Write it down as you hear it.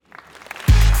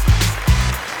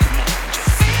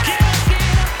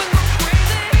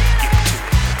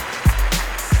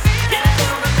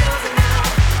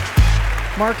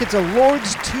Mark, it's a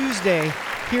Lord's Tuesday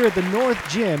here at the North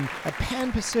Gym at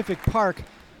Pan Pacific Park.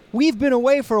 We've been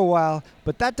away for a while,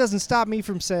 but that doesn't stop me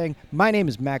from saying, my name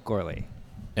is Matt Gorley.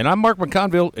 And I'm Mark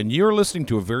McConville, and you're listening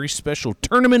to a very special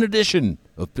tournament edition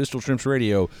of Pistol Shrimps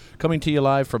Radio, coming to you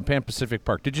live from Pan Pacific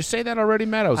Park. Did you say that already,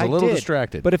 Matt? I was a little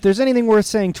distracted. But if there's anything worth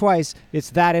saying twice, it's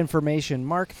that information.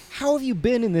 Mark, how have you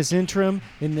been in this interim,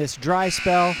 in this dry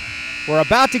spell? We're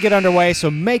about to get underway, so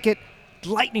make it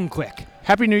lightning quick.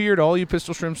 Happy New Year to all you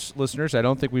Pistol Shrimps listeners. I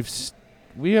don't think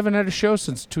we haven't had a show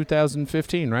since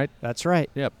 2015, right? That's right.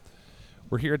 Yep.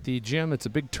 We're here at the gym. It's a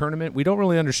big tournament. We don't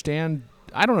really understand.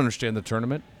 I don't understand the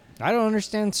tournament. I don't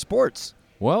understand sports.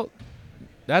 Well,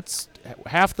 that's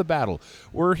half the battle.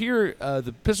 We're here.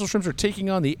 The Pistol Shrimps are taking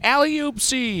on the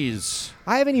Alley-Oopsies.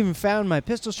 I haven't even found my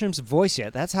Pistol Shrimps voice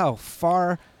yet. That's how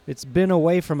far it's been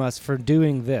away from us for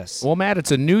doing this. Well, Matt,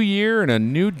 it's a new year and a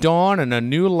new dawn and a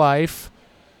new life.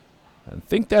 I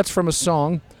think that's from a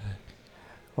song.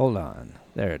 Hold on.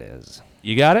 There it is.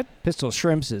 You got it? Pistol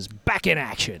Shrimps is back in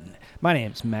action. My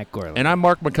name's Matt Gorley. And I'm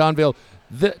Mark McConville.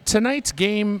 Tonight's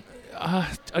game,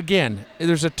 again,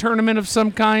 there's a tournament of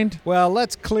some kind. Well,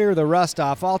 let's clear the rust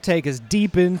off. I'll take us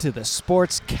deep into the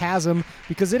sports chasm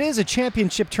because it is a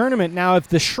championship tournament. Now, if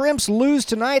the Shrimps lose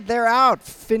tonight, they're out.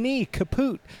 Fini,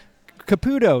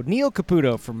 Neil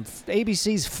Caputo from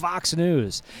ABC's Fox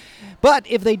News. But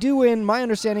if they do win, my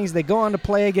understanding is they go on to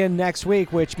play again next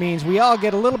week, which means we all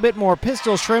get a little bit more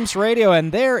Pistol Shrimps Radio,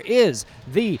 and there is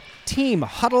the team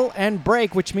huddle and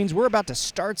break, which means we're about to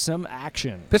start some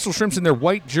action. Pistol Shrimps in their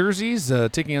white jerseys,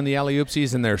 taking on the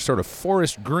Alley-Oopsies in their sort of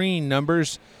forest green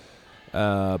numbers.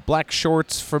 Black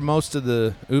shorts for most of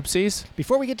the Oopsies.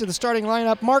 Before we get to the starting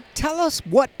lineup, Mark, tell us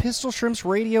what Pistol Shrimps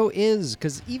Radio is,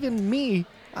 because even me,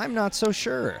 I'm not so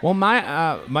sure. Well,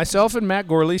 myself and Matt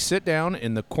Gorley sit down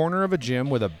in the corner of a gym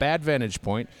with a bad vantage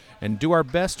point and do our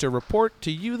best to report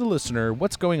to you, the listener,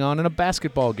 what's going on in a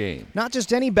basketball game. Not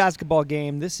just any basketball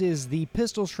game. This is the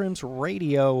Pistol Shrimps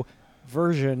Radio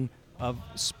version of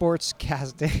sports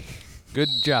casting. Good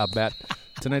job, Matt.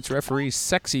 Tonight's referee,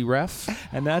 Sexy Ref.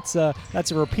 And that's a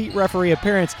repeat referee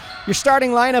appearance. Your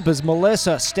starting lineup is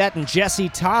Melissa Stetton, Jesse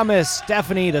Thomas,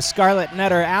 Stephanie the Scarlet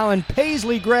Netter, Alan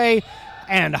Paisley Gray,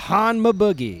 and Han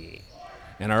Maboogie.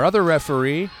 And our other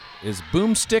referee is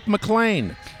Boomstick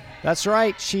McLean. That's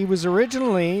right. She was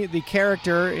originally the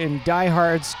character in Die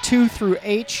Hard's 2 through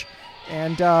H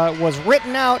and was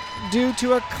written out due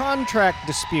to a contract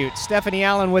dispute. Stephanie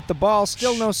Allen with the ball,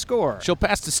 still no score. She'll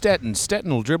pass to Stetton. Stetton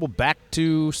will dribble back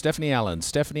to Stephanie Allen.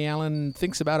 Stephanie Allen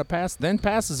thinks about a pass, then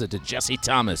passes it to Jesse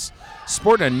Thomas,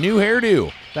 sporting a new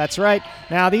hairdo. That's right.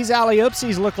 Now, these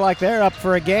Alley-Oopsies look like they're up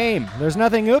for a game. There's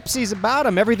nothing oopsies about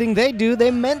them. Everything they do, they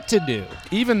meant to do.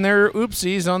 Even their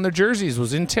oopsies on their jerseys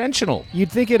was intentional. You'd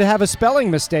think it'd have a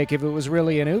spelling mistake if it was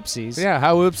really an oopsies. Yeah,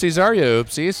 how oopsies are you,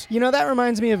 oopsies? You know, that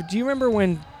reminds me of, do you remember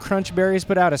when Crunch Berries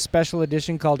put out a special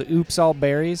edition called Oops All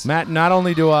Berries? Matt, not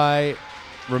only do I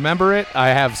remember it, I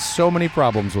have so many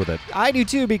problems with it. I do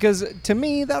too, because to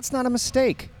me, that's not a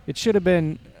mistake. It should have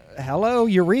been, hello,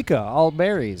 Eureka, all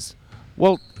berries.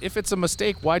 Well, if it's a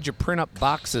mistake, why'd you print up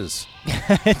boxes?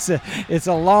 It's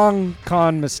a long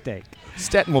con mistake.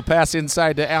 Stetton will pass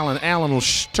inside to Allen. Allen will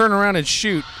turn around and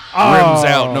shoot. Oh. Rims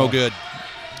out, no good.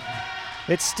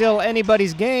 It's still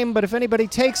anybody's game, but if anybody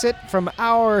takes it from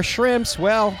our Shrimps,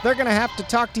 well, they're going to have to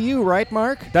talk to you, right,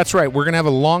 Mark? That's right. We're going to have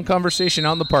a long conversation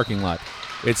out in the parking lot.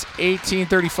 It's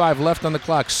 18:35 left on the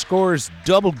clock. Scores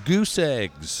double goose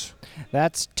eggs.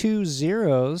 That's 2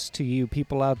 zeros to you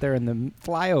people out there in the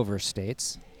flyover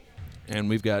states. And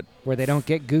we've got where they don't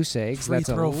get goose eggs. That's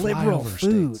a liberal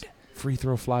food. States. Free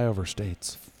throw flyover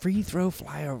states. Free throw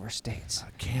flyover states.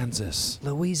 Kansas.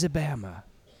 Louisiana.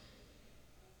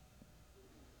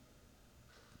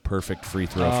 Perfect free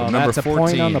throw from number 14. That's a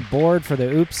point on the board for the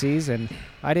Oopsies, and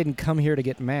I didn't come here to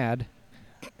get mad.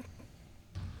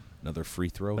 Another free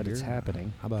throw but here. It's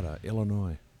happening. How about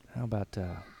Illinois? How about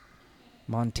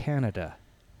Montana?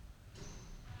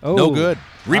 Oh, no good.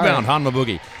 Rebound, right. Han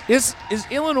Maboogie. Is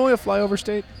Illinois a flyover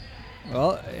state?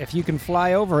 Well, if you can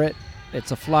fly over it,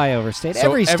 it's a flyover state. So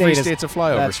every state's a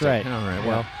flyover that's state. That's right. All right.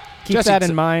 Well, keep Jesse, that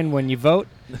in mind when you vote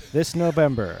this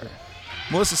November.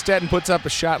 Melissa Stetton puts up a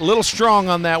shot. A little strong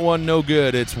on that one. No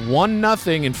good. It's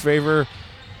 1-0 in favor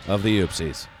of the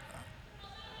Oopsies.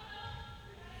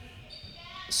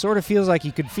 Sort of feels like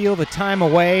you could feel the time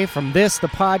away from this, the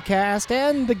podcast,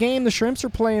 and the game the Shrimps are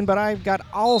playing, but I've got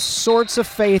all sorts of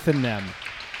faith in them.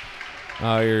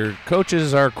 Your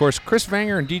coaches are, of course, Chris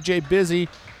Vanger and DJ Busy.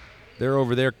 They're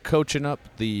over there coaching up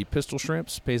the Pistol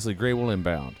Shrimps. Paisley Gray will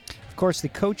inbound. Of course, the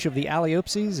coach of the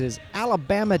Alley-Oopsies is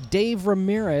Alabama Dave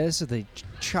Ramirez, the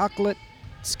chocolate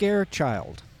scare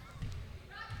child.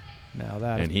 Now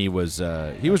that And he was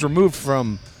removed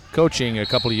from coaching a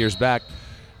couple of years back,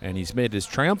 and he's made his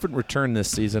triumphant return this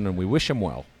season, and we wish him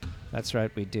well. That's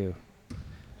right, we do.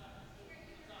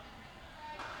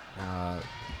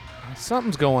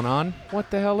 Something's going on. What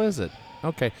the hell is it?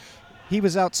 Okay. He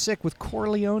was out sick with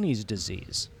Corleone's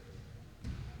disease.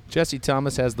 Jesse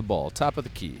Thomas has the ball, top of the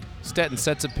key. Stetton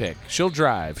sets a pick. She'll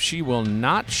drive. She will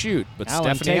not shoot, but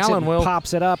Stephanie takes Allen it and will.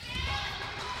 Pops it up.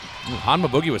 Hanma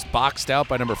Boogie was boxed out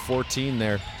by number 14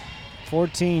 there.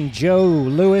 14, Joe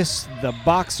Lewis, the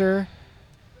boxer,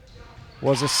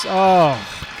 was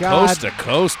oh, God. Coast to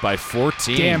coast by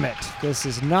 14. Damn it. This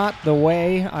is not the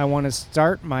way I want to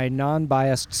start my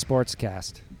non-biased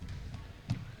sportscast.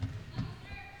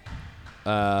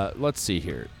 Let's see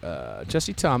here.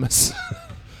 Jesse Thomas.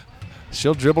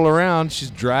 She'll dribble around. She's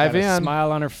drive Got a in.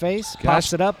 Smile on her face.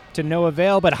 Pops it up to no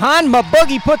avail. But Hanma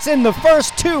Boogie puts in the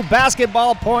first 2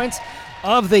 basketball points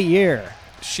of the year.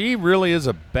 She really is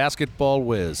a basketball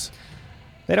whiz.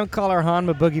 They don't call her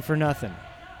Hanma Boogie for nothing.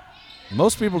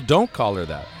 Most people don't call her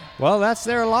that. Well, that's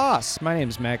their loss. My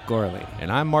name's Matt Gorley.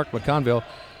 And I'm Mark McConville.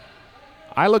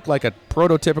 I look like a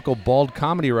prototypical bald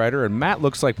comedy writer, and Matt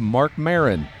looks like Mark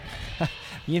Maron.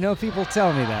 You know, people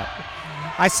tell me that.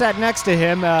 I sat next to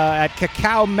him at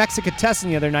Cacao Mexicatessen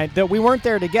the other night. Though we weren't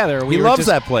there together. He loves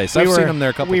that place. I've seen him there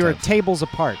a couple times. We were tables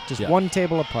apart, just one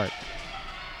table apart.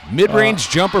 Mid-range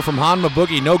jumper from Hanma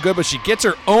Boogie, no good, but she gets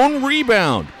her own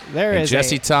rebound.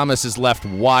 Jesse Thomas is left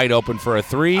wide open for a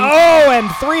 3. Oh, and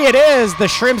 3 it is. The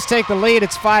Shrimps take the lead.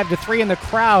 It's 5-3, and the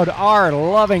crowd are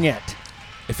loving it.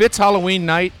 If it's Halloween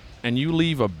night and you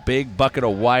leave a big bucket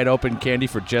of wide open candy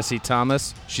for Jesse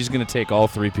Thomas, she's going to take all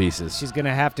 3 pieces. She's going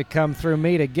to have to come through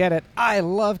me to get it. I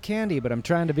love candy, but I'm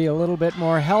trying to be a little bit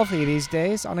more healthy these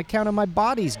days on account of my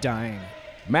body's dying.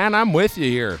 Man, I'm with you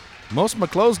here. Most of my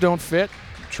clothes don't fit.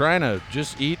 Trying to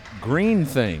just eat green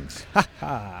things.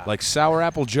 Like Sour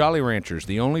Apple Jolly Ranchers,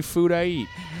 the only food I eat.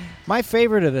 My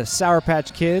favorite of the Sour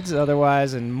Patch Kids,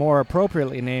 otherwise and more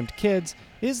appropriately named kids,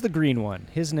 is the green one.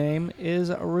 His name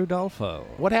is Rudolfo.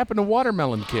 What happened to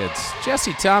Watermelon Kids?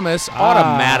 Jesse Thomas,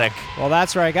 automatic. Well,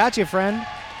 that's where I got you, friend.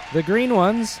 The green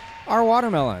ones are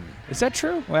watermelon. Is that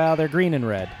true? Well, they're green and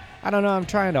red. I don't know, I'm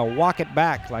trying to walk it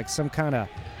back like some kind of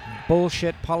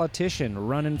bullshit politician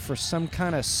running for some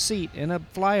kind of seat in a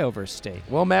flyover state.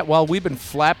 Well, Matt, while we've been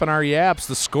flapping our yaps,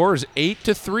 the score is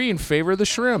 8-3 in favor of the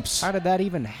Shrimps. How did that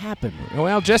even happen?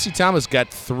 Well, Jesse Thomas got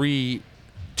 2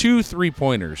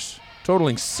 3-pointers,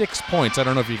 totaling 6 points. I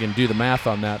don't know if you can do the math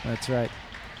on that. That's right.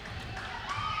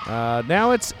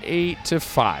 Now it's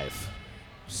 8-5.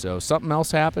 So something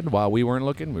else happened while we weren't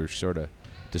looking. We were sort of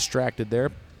distracted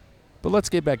there. But let's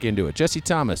get back into it. Jesse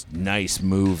Thomas, nice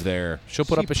move there. She'll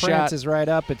put up a shot. She prances right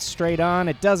up. It's straight on.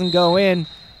 It doesn't go in,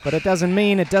 but it doesn't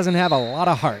mean it doesn't have a lot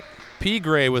of heart. P.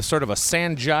 Gray with sort of a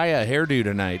Sanjaya hairdo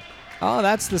tonight. Oh,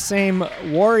 that's the same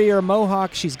warrior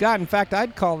mohawk she's got. In fact,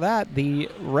 I'd call that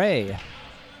the Rey,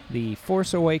 the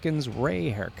Force Awakens Rey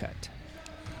haircut.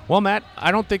 Well, Matt, I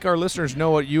don't think our listeners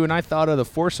know what you and I thought of The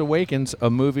Force Awakens,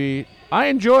 a movie I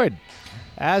enjoyed.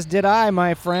 As did I,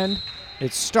 my friend.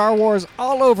 It's Star Wars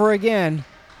all over again,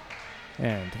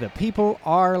 and the people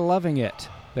are loving it.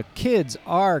 The kids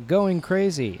are going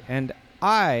crazy, and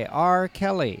I are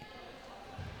Kelly.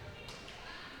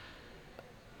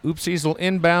 Oopsies will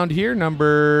inbound here.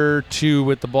 Number 2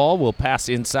 with the ball will pass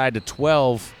inside to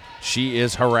 12. She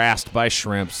is harassed by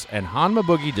Shrimps, and Hanma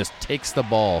Boogie just takes the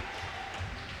ball.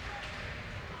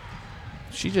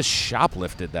 She just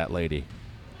shoplifted that lady.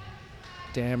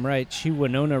 Damn right, she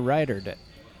Winona Ryder'd it.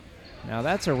 Now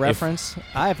that's a reference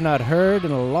I've not heard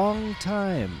in a long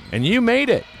time. And you made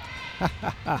it.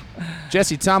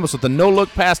 Jesse Thomas with the no-look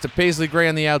pass to Paisley Gray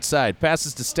on the outside.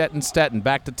 Passes to Stetton,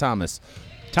 back to Thomas.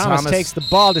 Thomas takes the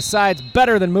ball, decides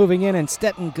better than moving in, and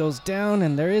Stetton goes down,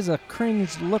 and there is a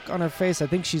cringe look on her face. I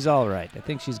think she's all right. I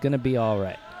think she's going to be all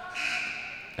right.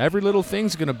 Every little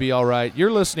thing's going to be all right.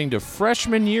 You're listening to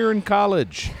Freshman Year in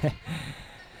College.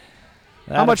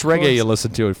 How much reggae you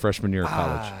listen to in freshman year of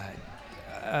college?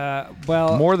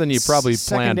 Well, more than you probably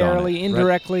planned on. Secondarily,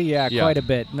 indirectly, right? yeah, quite a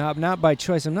bit. Not by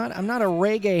choice. I'm not a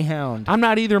reggae hound. I'm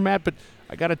not either, Matt. But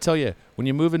I got to tell you, when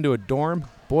you move into a dorm,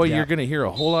 boy, you're going to hear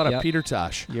a whole lot of Peter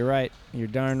Tosh. You're right. You're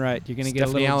darn right. You're going to get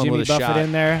a little Allen Jimmy Buffett shot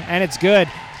in there, and it's good.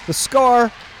 The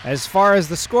score, as far as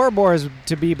the scoreboard is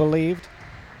to be believed,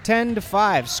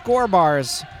 10-5. Score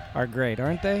bars are great,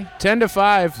 aren't they?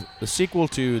 10-5, the sequel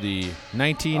to the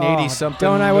 1980-something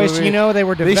Don't I movie. wish, they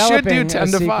were developing They should do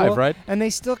 10-5, right? And they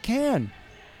still can.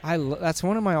 That's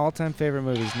one of my all-time favorite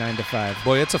movies, 9 to 5.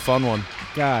 Boy, it's a fun one.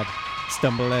 God.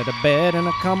 Stumble out of bed and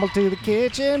I tumble to the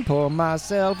kitchen. Pour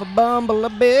myself a bumble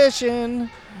ambition.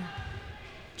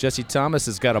 Jesse Thomas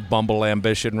has got a bumble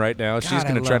ambition right now. She's God, I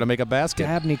going to try love to make a basket.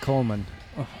 Dabney Coleman.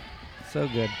 Oh, so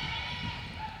good.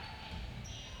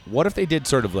 What if they did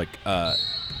sort of like,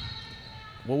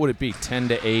 what would it be, 10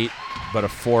 to 8, but a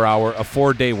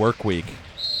 4-day work week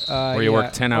where you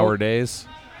work 10-hour days?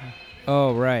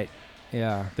 Oh, right.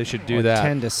 Yeah. They should do Or that.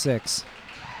 10 to 6.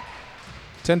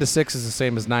 10 to 6 is the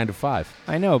same as 9 to 5.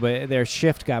 I know, but their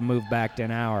shift got moved back to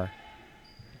an hour.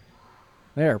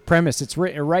 There, premise. It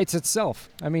writes itself.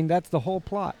 I mean, that's the whole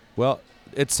plot. Well,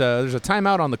 it's there's a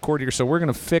timeout on the court here, so we're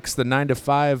going to fix the 9 to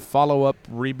 5 follow-up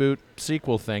reboot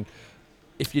sequel thing.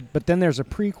 But then there's a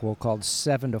prequel called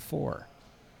 7 to 4.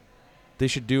 They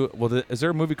should do. Well, is there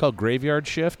a movie called Graveyard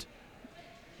Shift?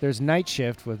 There's Night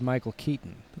Shift with Michael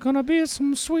Keaton. There's gonna be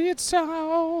some sweet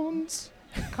sounds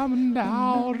coming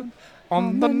down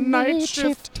on the night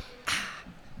shift.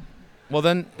 Well,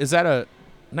 then, is that a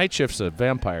Night Shift's a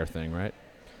vampire thing, right?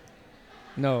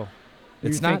 No,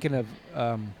 It's you're not- thinking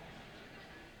of.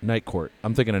 Night Court.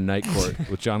 I'm thinking of Night Court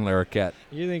with John Larroquette.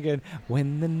 You're thinking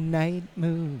when the night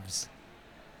moves.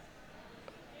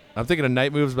 I'm thinking of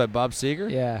Night Moves by Bob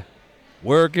Seger. Yeah.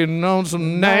 Working on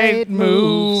some night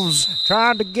moves.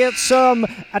 Trying to get some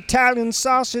Italian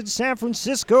sausage, San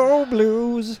Francisco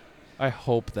blues. I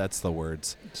hope that's the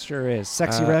words. It sure is.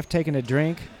 Sexy Ref taking a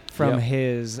drink from Yep.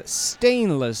 his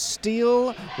stainless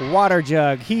steel water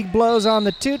jug. He blows on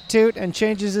the toot toot and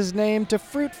changes his name to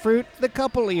Fruit Fruit, the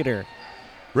couple eater.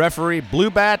 Referee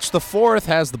Blue Batch the fourth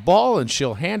has the ball, and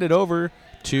she'll hand it over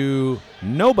to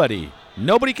nobody.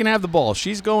 Nobody can have the ball.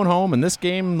 She's going home, and this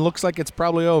game looks like it's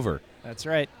probably over. That's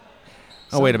right.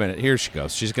 Oh, wait a minute. Here she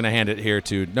goes. She's going to hand it here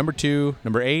to number 2,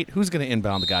 number 8. Who's going to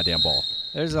inbound the goddamn ball?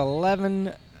 There's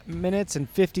 11 minutes and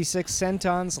 56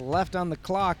 centons left on the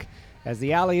clock as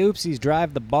the Alley-Oopsies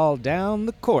drive the ball down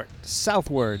the court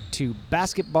southward to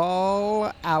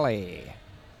Basketball Alley.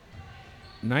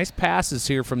 Nice passes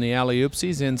here from the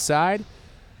Alley-Oopsies inside.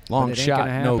 Long But it ain't shot,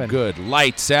 gonna no happen. good.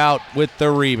 Lights out with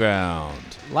the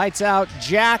rebound. Lights out.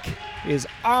 Jack is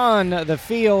on the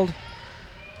field,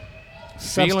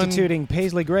 substituting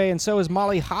Paisley Gray, and so is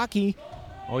Molly Hockey,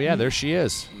 Oh, yeah, there she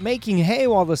is. making hay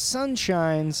while the sun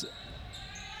shines.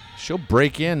 She'll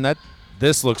break in.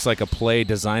 This looks like a play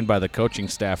designed by the coaching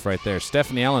staff right there.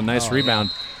 Stephanie Allen, nice Oh, rebound.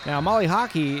 Now, Molly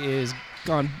Hockey is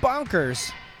gone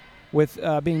bonkers with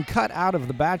being cut out of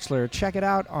The Bachelor. Check it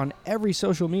out on every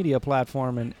social media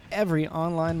platform and every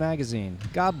online magazine.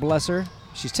 God bless her.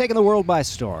 She's taken the world by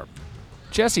storm.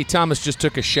 Jessie Thomas just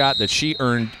took a shot that she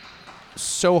earned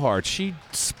so hard. She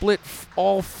split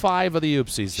all 5 of the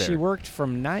oopsies there. She worked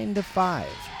from 9 to 5.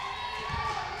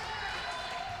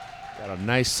 Got a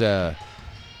nice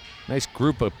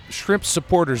group of Shrimp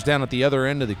supporters down at the other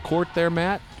end of the court there,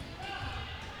 Matt.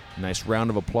 Nice round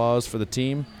of applause for the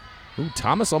team. Ooh,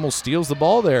 Thomas almost steals the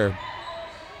ball there.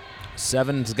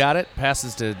 7's got it.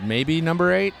 Passes to maybe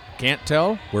number 8. Can't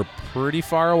tell. We're pretty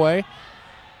far away.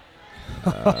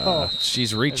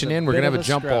 She's reaching There's in. We're going to bit have of a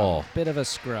jump scrum. ball. Bit of a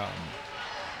scrum.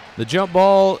 The jump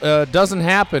ball doesn't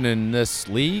happen in this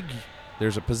league.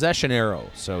 There's a possession arrow.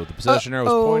 So the possession arrow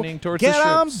is pointing towards the Get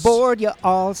on Shrimps. board, you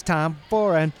all. It's time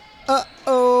for an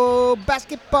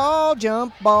basketball,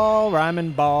 jump ball,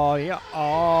 rhyming ball, yeah,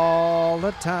 all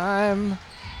the time.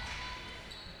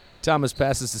 Thomas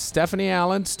passes to Stephanie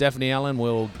Allen. Stephanie Allen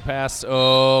will pass.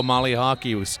 Oh, Molly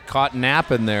Hockey was caught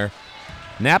napping there.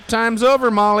 Nap time's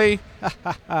over, Molly.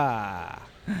 I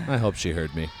hope she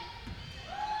heard me.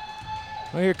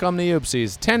 Well, here come the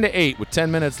oopsies. 10 to 8 with 10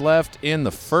 minutes left in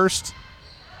the first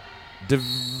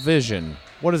division.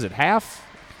 What is it, half?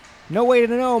 No way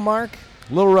to know, Mark.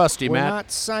 A little rusty, We're Matt.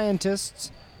 not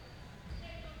scientists.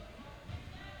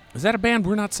 Is that a band?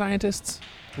 We're not scientists?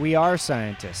 We are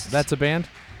scientists. That's a band?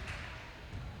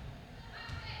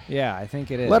 Yeah, I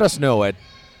think it is. Let us know at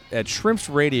Shrimps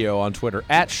Radio on Twitter.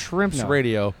 At Shrimps No.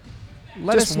 Radio.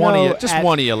 Let just us one know of you, just at-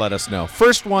 one of you let us know.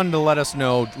 First one to let us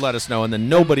know, and then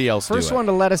nobody else do it. First one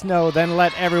to let us know, then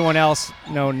let everyone else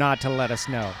know not to let us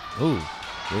know. Ooh,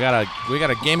 we got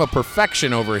a game of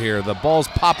perfection over here. The ball's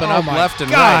popping Oh up my left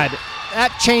and God. right.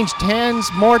 That changed hands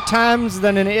more times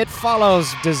than an It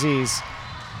Follows disease.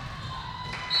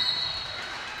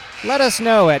 Let us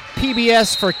know at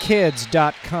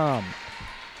pbsforkids.com.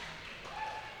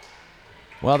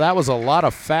 Well, that was a lot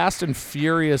of fast and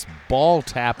furious ball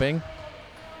tapping.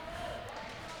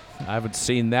 I haven't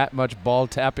seen that much ball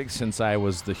tapping since I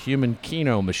was the human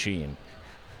Keno machine.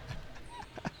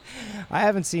 I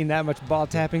haven't seen that much ball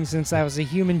tapping since I was a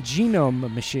human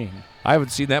genome machine. I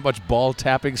haven't seen that much ball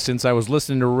tapping since I was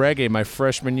listening to reggae my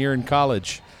freshman year in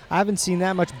college. I haven't seen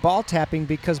that much ball tapping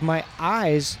because my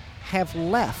eyes have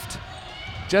left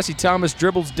Jesse Thomas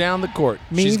dribbles down the court.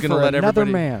 me She's going to for let another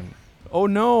everybody. man. Oh,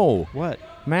 no. What?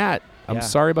 Matt, I'm Yeah.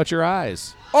 sorry about your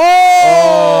eyes.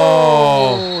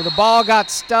 Oh! The ball got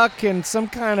stuck in some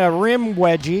kind of rim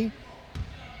wedgie.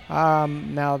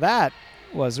 Now that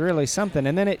was really something.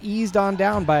 And then it eased on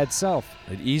down by itself.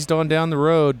 It eased on down the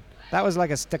road. That was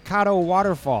like a staccato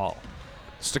waterfall.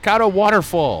 Staccato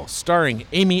Waterfall, starring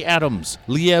Amy Adams,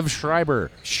 Liev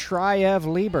Schreiber, Shriev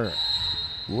Lieber,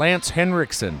 Lance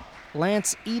Henriksen,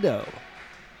 Lance Ito,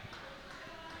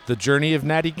 The Journey of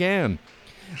Natty Gann,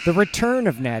 The Return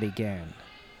of Natty Gann,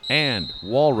 and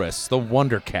Walrus, the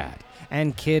Wonder Cat.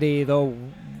 and Kitty, the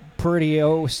pretty,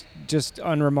 just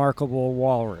unremarkable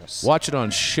walrus. Watch it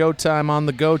on Showtime on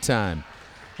the Go Time.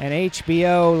 And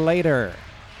HBO later.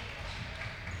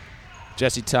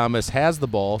 Jesse Thomas has the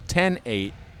ball,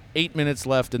 10-8, 8 minutes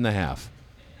left in the half.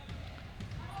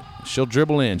 She'll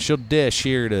dribble in. She'll dish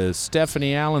here to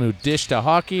Stephanie Allen, who dished to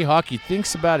Hockey. Hockey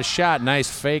thinks about a shot. Nice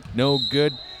fake. No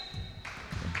good.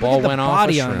 Ball Look at the went off a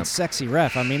body on shrimp. Sexy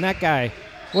Ref. I mean, that guy,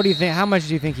 what do you think? How much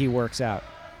do you think he works out?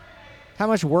 How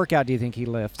much workout do you think he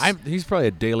lifts? He's probably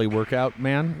a daily workout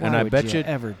man, Why and I would bet you.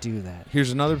 ever do that?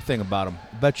 Here's another thing about him.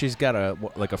 I bet you he's got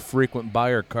a frequent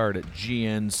buyer card at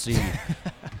GNC.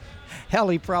 Hell,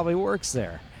 he probably works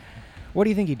there. What do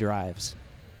you think he drives?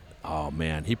 Oh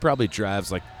man, he probably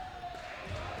drives like.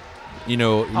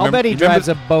 I'll bet he drives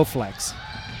a Bowflex.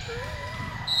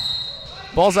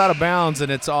 Ball's out of bounds, and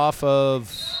it's off of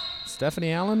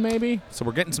Stephanie Allen, maybe? So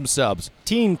we're getting some subs.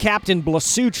 Team captain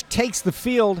Blasuch takes the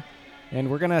field,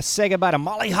 and we're going to say goodbye to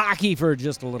Molly Hockey for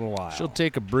just a little while. She'll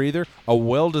take a breather, a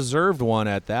well-deserved one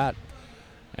at that,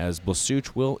 as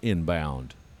Blasuch will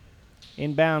inbound.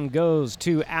 Inbound goes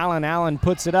to Allen. Allen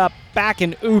puts it up back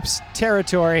in oops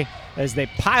territory as they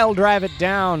pile drive it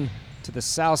down to the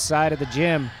south side of the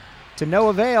gym to no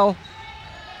avail,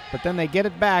 but then they get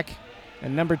it back,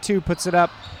 and number 2 puts it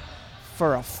up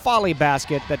for a volley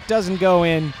basket that doesn't go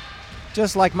in,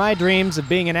 just like my dreams of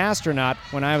being an astronaut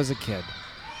when I was a kid.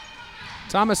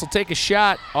 Thomas will take a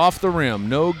shot off the rim.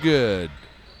 No good.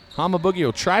 Hama Boogie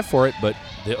will try for it, but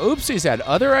the Oopsies had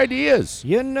other ideas.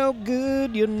 You're no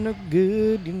good, you're no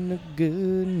good, you're no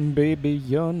good, baby,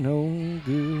 you're no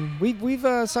good.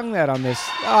 We've sung that on this.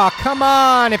 Oh, come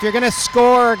on. If you're going to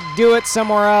score, do it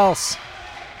somewhere else.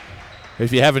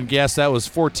 If you haven't guessed, that was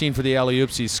 14 for the Alley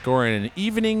Oopsies, scoring and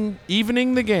evening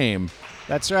the game.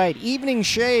 That's right. Evening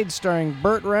Shade starring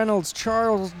Burt Reynolds,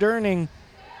 Charles Durning,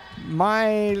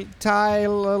 Mai Tai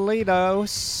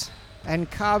Lalitos,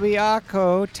 and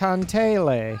Kabiako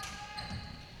Tantele.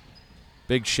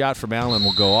 Big shot from Allen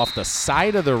will go off the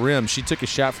side of the rim. She took a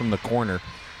shot from the corner.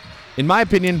 In my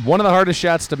opinion, one of the hardest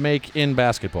shots to make in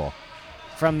basketball.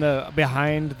 From the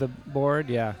behind the board,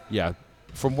 yeah. Yeah,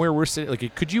 from where we're sitting,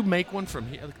 like, could you make one from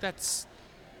here? Like, that's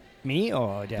Me?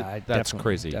 Oh, yeah. I that's definitely-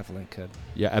 crazy. Definitely could.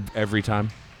 yeah, every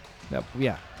time,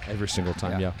 Yeah. every single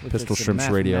time. Yeah, With Pistol it's a Shrimps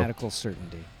Radio. mathematical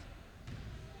certainty.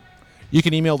 You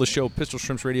can email the show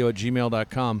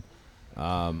pistolshrimpsradio@gmail.com.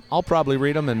 I'll probably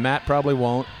read them, and Matt probably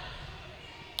won't.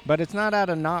 But it's not out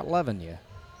of not loving you.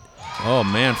 Oh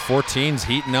man, 14's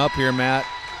heating up here, Matt.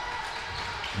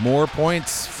 More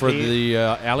points for the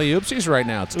Alley Oopsies right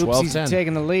now. It's Oopsies 12-10.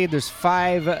 taking the lead. There's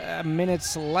 5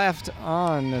 minutes left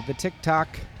on the tick-tock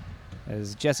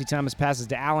as Jesse Thomas passes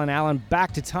to Allen. Allen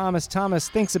back to Thomas. Thomas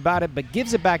thinks about it but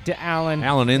gives it back to Allen.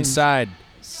 Allen in inside.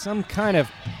 some kind of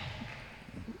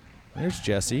There's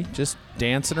Jesse, just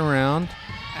dancing around.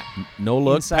 No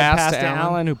look, inside pass to Allen.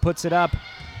 Allen, who puts it up.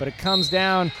 But it comes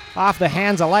down off the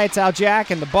hands of Lights Out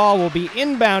Jack, and the ball will be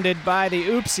inbounded by the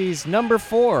Oopsies, number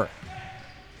 4.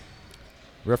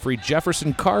 Referee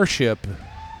Jefferson Carship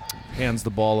hands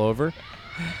the ball over.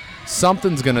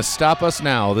 Something's going to stop us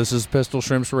now. This is Pistol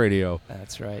Shrimps Radio.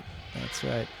 That's right. That's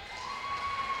right.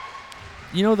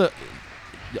 You know the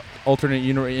alternate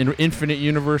infinite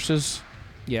universes?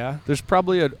 Yeah. There's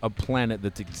probably a planet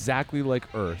that's exactly like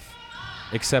Earth,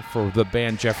 except for the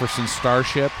band Jefferson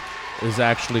Starship is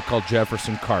actually called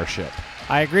Jefferson Carship.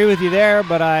 I agree with you there,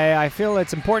 but I feel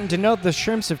it's important to note the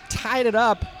Shrimps have tied it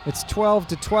up. It's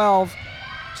 12-12,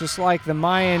 just like the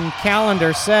Mayan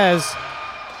calendar says.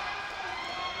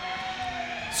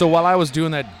 So while I was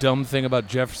doing that dumb thing about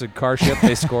Jefferson Carship,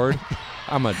 they scored.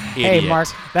 I'm an idiot. Hey, Mark,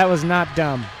 that was not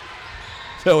dumb.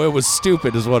 So it was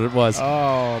stupid is what it was.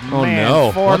 Oh, Oh, man.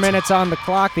 no. 4 What's- minutes on the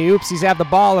clock. The Oopsies have the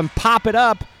ball and pop it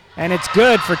up, and it's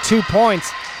good for 2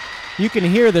 points. You can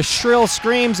hear the shrill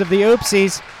screams of the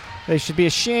Oopsies. They should be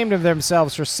ashamed of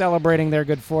themselves for celebrating their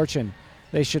good fortune.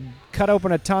 They should cut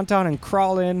open a tauntaun and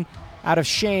crawl in out of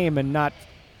shame and not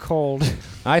cold.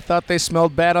 I thought they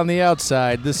smelled bad on the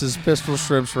outside. This is Pistol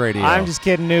Shrimps Radio. I'm just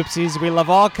kidding, oopsies. We love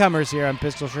all comers here on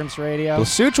Pistol Shrimps Radio.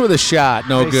 Blasuch with a shot.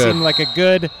 No They good. seem like a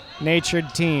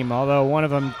good-natured team, although one of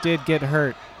them did get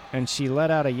hurt, and she let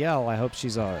out a yell. I hope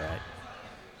she's all right.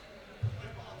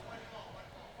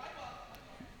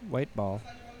 White ball.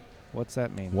 What's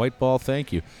that mean? White ball,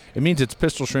 thank you. It means it's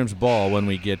Pistol Shrimp's ball when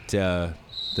we get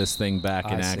this thing back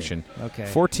in I see. action. Okay.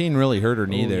 14 really hurt her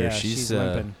knee Ooh, there. yeah, she's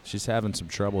limping. she's having some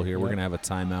trouble here. We're Yep. going to have a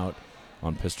timeout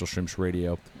on Pistol Shrimps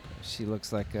Radio. She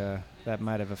looks like that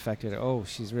might have affected her. Oh,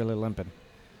 she's really limping.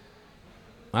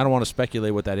 I don't want to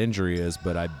speculate what that injury is,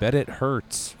 but I bet it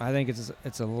hurts. I think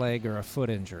it's a leg or a foot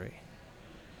injury.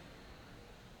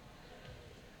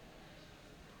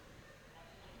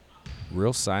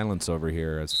 Real silence over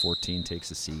here as 14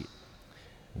 takes a seat.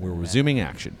 We're resuming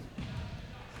action.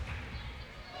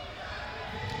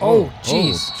 Oh,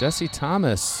 jeez. Jesse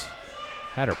Thomas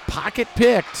had her pocket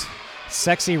picked.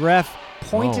 Sexy ref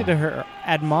pointed Oh. to her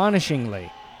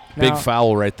admonishingly. Big Now,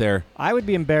 foul right there. I would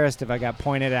be embarrassed if I got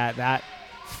pointed at that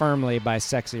firmly by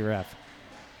sexy ref.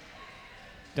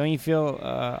 Don't you feel?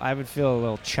 I would feel a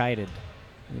little chided.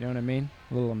 You know what I mean?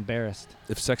 A little embarrassed.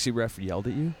 If sexy ref yelled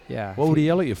at you, Yeah. what would he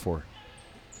yell at you for?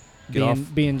 Get off.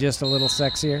 Being just a little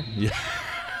sexier. Yeah.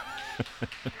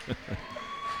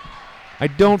 I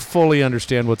don't fully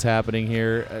understand what's happening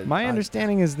here. My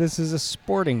understanding is this is a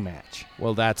sporting match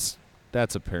Well, that's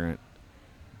apparent.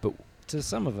 But to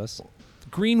some of us.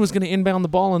 Green was going to inbound the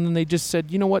ball, and then they just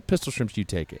said, you know what, Pistol Shrimps, you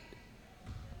take it.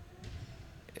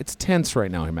 It's tense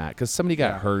right now, Matt, because somebody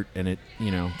got Yeah. hurt, and the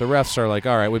refs are like,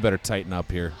 all right, we better tighten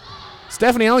up here.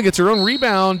 Stephanie Allen gets her own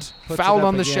rebound, Puts fouled it up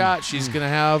on the again. shot. She's going to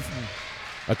have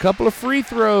a couple of free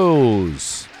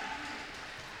throws.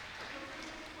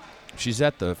 She's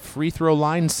at the free throw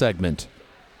line segment.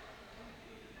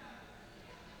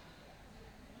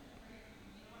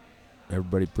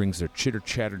 Everybody brings their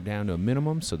chitter-chatter down to a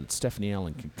minimum so that Stephanie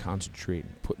Allen can concentrate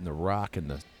on putting the rock in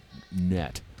the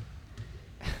net.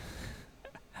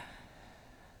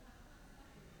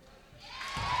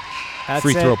 That's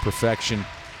Free it. throw perfection.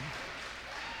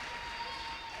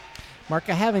 Mark,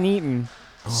 I haven't eaten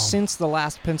Oh. since the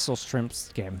last Pencil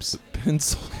Shrimps games.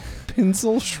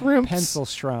 Pencil shrimps. Pencil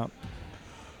Shrimp.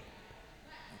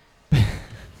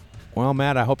 Well,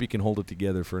 Matt, I hope you can hold it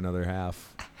together for another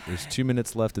half. There's 2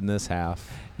 minutes left in this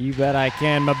half. You bet I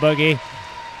can, my boogie.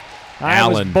 I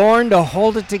Allen. was born to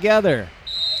hold it together.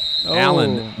 Oh.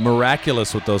 Allen,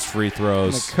 miraculous with those free And the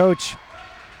throws. coach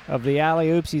of the Alley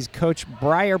Oopsies, Coach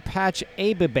Briar Patch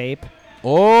Abebape.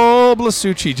 Oh,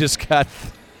 Blasucci just got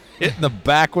hit in the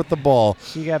back with the ball.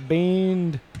 She got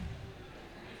beaned.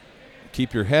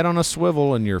 Keep your head on a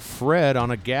swivel and your Fred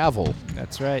on a gavel.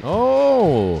 That's right.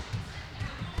 Oh,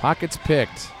 pockets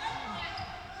picked.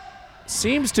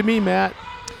 Seems to me, Matt,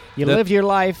 You that- live your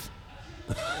life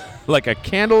like a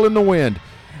candle in the wind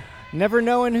never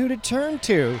knowing who to turn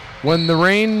to. when the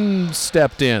rain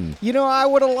stepped in. You know, I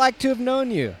would have liked to have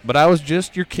known you. But I was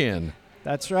just your kin,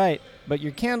 That's right. But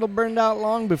your candle burned out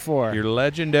long before. your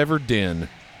legend ever din.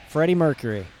 Freddie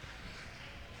Mercury.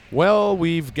 Well,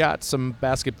 we've got some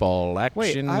basketball action.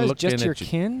 Wait, I was looking just your at you.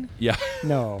 kin? Yeah.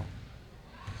 No.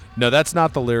 No, that's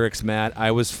not the lyrics, Matt.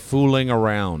 I was fooling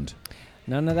around.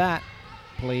 None of that,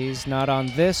 please. Not on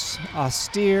this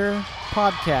austere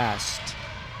podcast.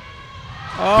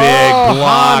 Oh,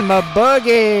 block. Hanma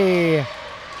Boogie.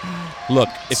 Look,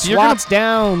 if you're gonna Swats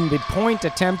down the point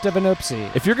attempt of an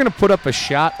oopsie. put up a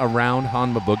shot around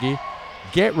Hanma Boogie,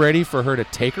 get ready for her to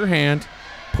take her hand,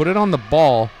 put it on the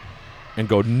ball, and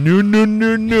go no, no,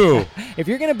 no, no. If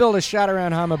you're going to build a shot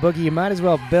around Hanma Boogie, you might as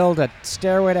well build a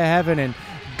stairway to heaven and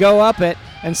go up it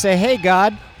and say, hey,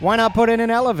 God, why not put in an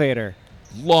elevator?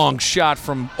 Long shot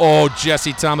from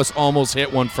Jesse Thomas almost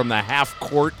hit one from the half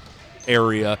court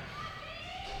area.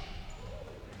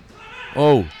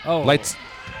 Oh, Oh. lights.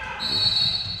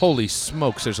 Holy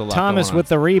smokes, there's a lot Thomas going on. with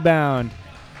the rebound.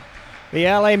 The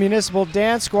LA Municipal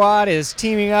Dance Squad is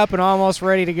teaming up and almost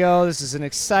ready to go. This is an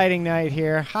exciting night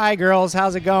here. Hi, girls.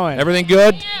 How's it going? Everything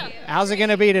good? How's it going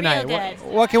to be tonight? Real What, good.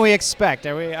 what can we expect?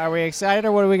 Are we excited,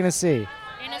 or what are we going to see? You're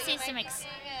gonna see some a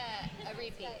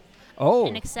repeat. Oh,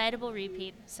 an excitable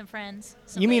repeat, some friends.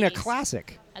 Some you mean a ladies.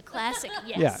 classic? A classic,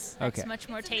 yes. Yeah, That's okay. much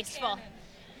more tasteful.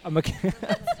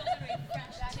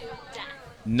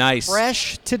 Nice.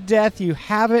 Fresh to death. You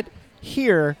have it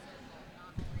here.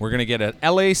 We're going to get an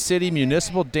LA City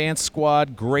Municipal Dance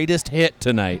Squad greatest hit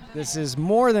tonight. This is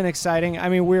more than exciting. I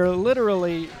mean, we're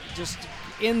literally just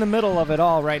in the middle of it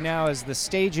all right now as the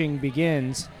staging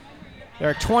begins. There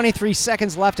are 23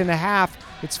 seconds left in the half.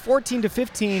 It's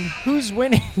 14-15. Who's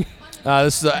winning?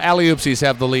 This is the Alley Oopsies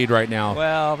have the lead right now.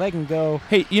 Well, they can go.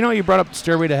 Hey, you brought up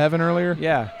Stairway to Heaven earlier?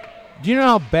 Yeah. Do you know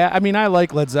how bad? I mean, I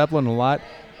like Led Zeppelin a lot.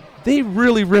 They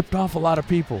really ripped off a lot of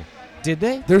people. Did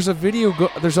they? There's a video.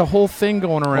 There's a whole thing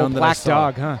going around. That I Black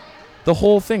saw. Dog, huh? The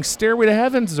whole thing. Stairway to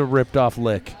Heaven's a ripped off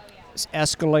lick.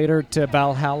 Escalator to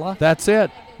Valhalla. That's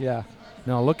it. Yeah.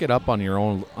 No, look it up on your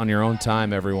own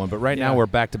time, everyone. But right now Yeah. we're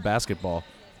back to basketball.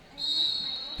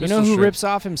 You know who rips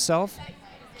off himself?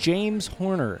 James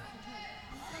Horner.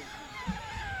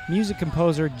 Music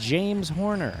composer James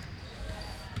Horner.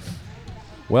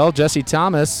 Well, Jesse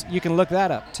Thomas You can look that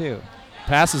up too.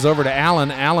 passes over to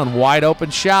Allen. Allen, wide open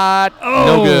shot. Oh.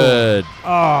 No good.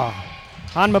 Oh.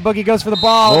 Hanma Boogie goes for the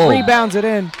ball, Whoa. rebounds it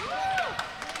in.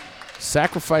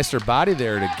 Sacrificed her body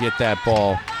there to get that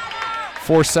ball.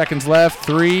 4 seconds left.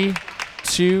 3,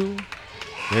 2.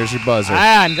 There's your buzzer.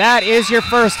 And that is your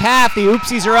first half. The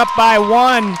Oopsies are up by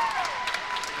 1.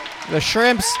 The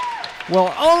Shrimps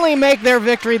will only make their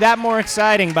victory that more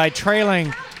exciting by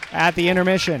trailing at the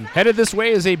intermission. Headed this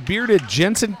way is a bearded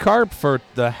Jensen Karp for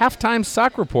the halftime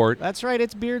sock report. That's right,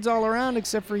 it's beards all around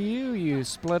except for you, you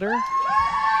splitter.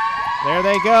 There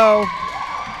they go.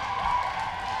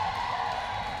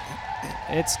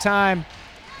 It's time.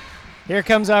 Here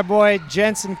comes our boy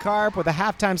Jensen Karp with a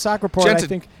halftime sock report. Jensen, I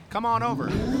think. come on over.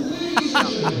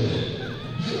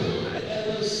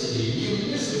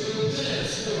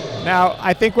 Now,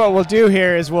 I think what we'll do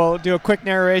here is we'll do a quick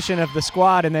narration of the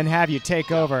squad and then have you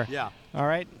take over. Yeah. All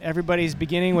right. Everybody's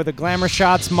beginning with a Glamour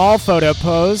Shots mall photo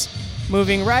pose,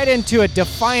 moving right into a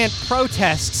defiant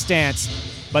protest stance.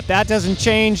 But that doesn't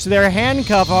change their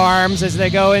handcuff arms as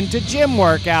they go into gym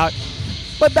workout.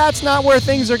 But that's not where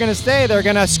things are going to stay. They're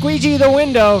going to squeegee the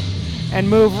window and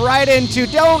move right into,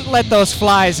 don't let those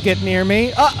flies get near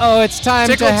me. Uh-oh, it's time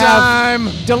Tickle to have time.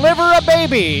 deliver a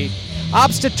baby.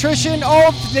 Obstetrician,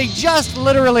 they just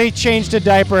literally changed a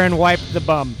diaper and wiped the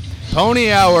bum.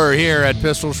 Pony Hour here at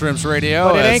Pistol Shrimps Radio.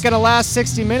 But it as- ain't going to last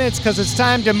 60 minutes because it's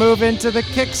time to move into the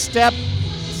kick step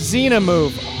Xena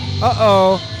move.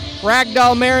 Uh-oh,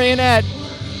 ragdoll marionette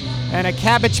and a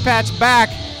Cabbage Patch back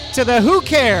to the Who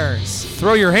Cares.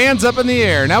 Throw your hands up in the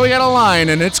air. Now we got a line,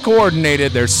 and it's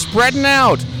coordinated. They're spreading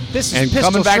out This is and Pistol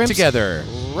coming back Shrimps together.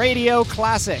 Radio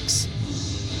Classics.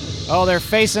 Oh, they're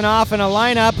facing off in a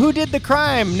lineup. Who did the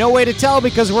crime? No way to tell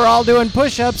because we're all doing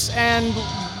push-ups and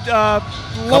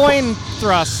loin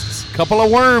thrusts. Couple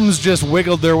of worms just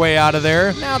wiggled their way out of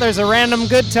there. Now there's a random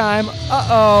good time.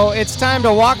 Uh-oh, it's time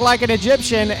to walk like an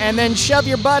Egyptian and then shove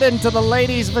your butt into the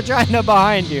lady's vagina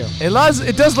behind you.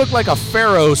 It does look like a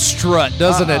pharaoh strut,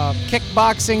 doesn't Uh-oh.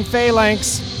 Kickboxing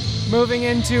phalanx moving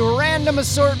into random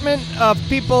assortment of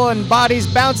people and bodies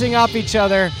bouncing off each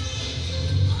other.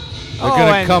 They're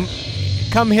gonna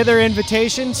and come hither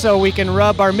invitation so we can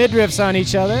rub our midriffs on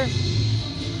each other.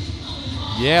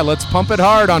 Yeah, let's pump it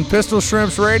hard on Pistol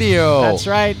Shrimps Radio. That's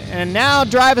right. And now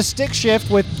drive a stick shift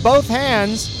with both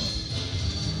hands.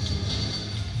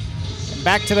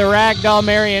 Back to the ragdoll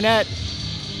marionette.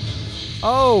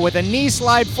 Oh, with a knee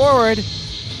slide forward.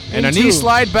 And a into- knee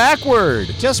slide backward.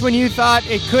 Just when you thought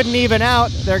it couldn't even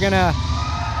out, they're going to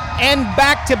end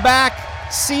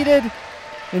back-to-back, seated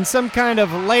in some kind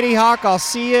of Lady Hawk, I'll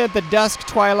see you at the dusk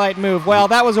twilight move. Well,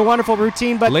 that was a wonderful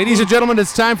routine, but Ladies and gentlemen,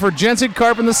 it's time for Jensen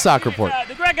Karp and the Sock Report.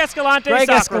 The Greg Escalante Greg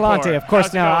Sock Escalante, Report. of course.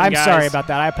 How's it Now, going, I'm guys? sorry about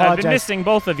that. I I've been apologize. missing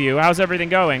both of you. How's everything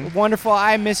going? Wonderful.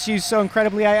 I miss you so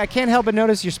incredibly. I can't help but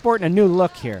notice you're sporting a new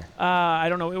look here. I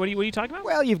don't know. What are you talking about?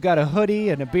 Well, you've got a hoodie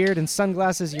and a beard and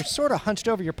sunglasses. You're sort of hunched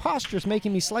over. Your posture's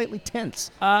making me slightly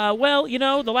tense. Well,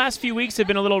 the last few weeks have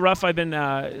been a little rough. I've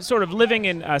been sort of living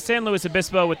in San Luis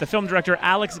Obispo with the film director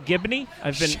Alex Gibney.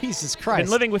 I've been Jesus been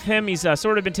Christ. living with him. He's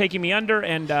sort of been taking me under,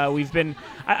 and we've been.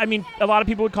 I mean, a lot of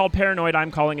people would call it paranoid. I'm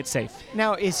calling it safe.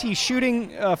 Now, is he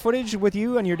shooting footage with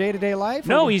you in your day-to-day life?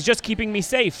 No, or- he's just keeping me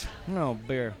safe. No,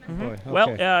 bear. Boy, okay.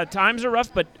 Well, times are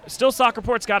rough, but still Sock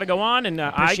Report's got to go on, and I,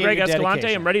 Appreciate Greg your Escalante,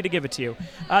 dedication. am ready to give it to you.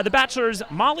 The Bachelor's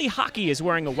Molly Hockey is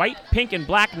wearing a white, pink, and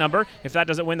black number. If that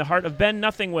doesn't win the heart of Ben,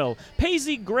 nothing will.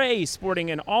 Paisley Gray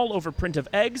sporting an all-over print of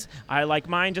eggs. I like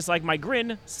mine just like my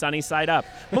grin, sunny side up.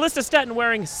 Melissa Stetton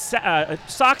wearing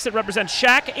socks that represent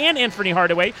Shaq and Anthony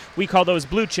Hardaway. We call those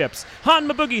blue chips. Han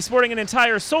Maboogie sporting an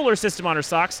entire solar system on her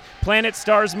socks, planets,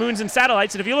 stars, moons, and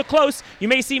satellites, and if you look close, you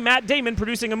may see Matt Damon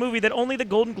producing a movie that only the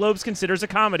Golden Globes considers a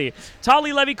comedy.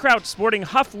 Tolly Levy Crouch sporting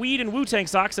Huff, Weed, and Wu-Tang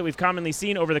socks that we've commonly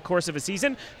seen over the course of a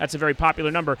season. That's a very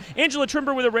popular number. Angela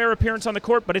Trimber with a rare appearance on the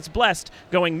court, but it's blessed,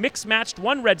 going mix-matched,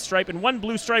 one red stripe and one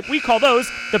blue stripe. We call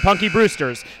those the Punky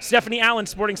Brewsters. Stephanie Allen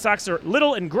sporting socks are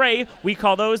little and gray. We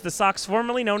call those the socks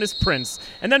formerly known as Prince.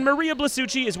 And then Maria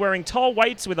Blasucci is wearing tall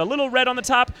whites with a little red on the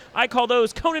top. I call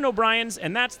those Conan O'Brien's,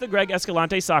 and that's the Greg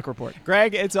Escalante Sock Report.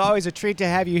 Greg, it's always a treat to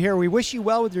have you here. We wish you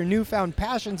well with your newfound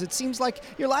passions. It seems like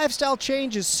your lifestyle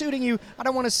change is suiting you, I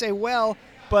don't want to say well,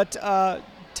 but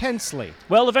tensely.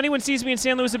 Well, if anyone sees me in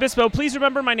San Luis Obispo, please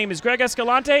remember my name is Greg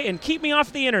Escalante, and keep me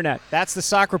off the internet. That's the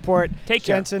Sock Report. Take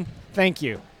care. Jensen, thank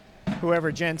you.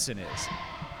 Whoever Jensen is.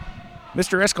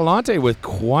 Mr. Escalante with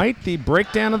quite the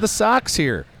breakdown of the Sox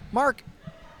here. Mark,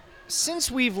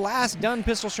 since we've last done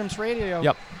Pistol Shrimps Radio,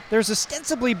 Yep. there's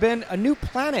ostensibly been a new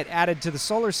planet added to the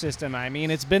solar system. I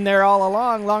mean, it's been there all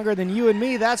along, longer than you and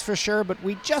me, that's for sure, but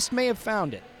we just may have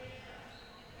found it.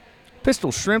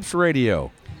 Pistol Shrimps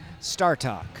Radio. Star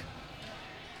Talk.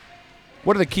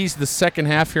 What are the keys to the second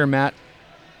half here, Matt?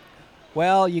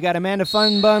 Well, you got Amanda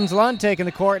Fun Buns Lund taking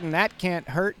the court, and that can't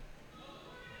hurt.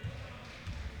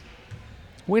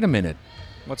 Wait a minute.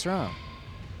 What's wrong?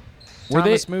 Were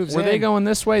Thomas moves they in. going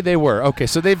this way? They were. Okay,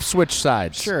 so they've switched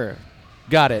sides. Sure.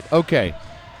 Got it. Okay.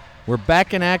 We're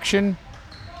back in action.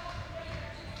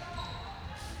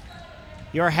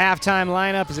 Your halftime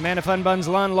lineup is Amanda Fun Buns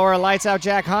Lund, Laura Lights Out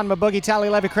Jack, Hanma Boogie, Tally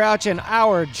Levy Crouch, and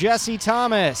our Jesse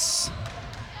Thomas.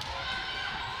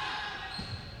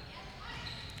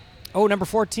 Oh, number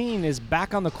 14 is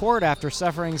back on the court after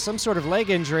suffering some sort of leg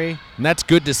injury. And that's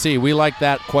good to see. We like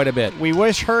that quite a bit. We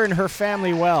wish her and her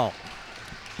family well.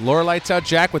 Laura Lights Out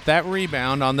Jack with that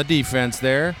rebound on the defense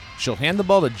there. She'll hand the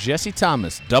ball to Jesse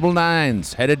Thomas. Double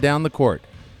nines headed down the court.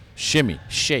 Shimmy,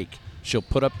 shake. She'll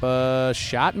put up a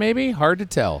shot maybe? Hard to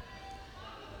tell.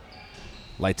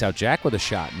 Lights Out Jack with a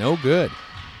shot. No good.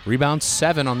 Rebound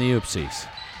 7 on the oopsies.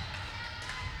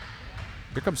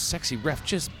 Here comes Sexy Ref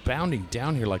just bounding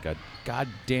down here like a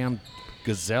goddamn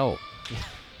gazelle.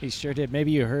 He sure did.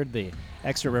 Maybe you heard the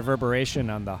extra reverberation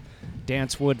on the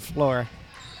dance wood floor.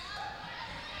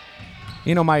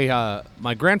 You know,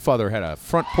 my grandfather had a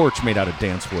front porch made out of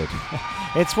dance wood.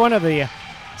 It's one of the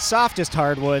softest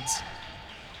hardwoods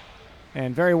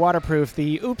and very waterproof.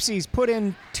 The Oopsies put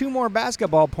in 2 more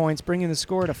basketball points, bringing the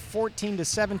score to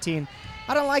 14-17.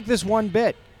 I don't like this one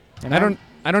bit. And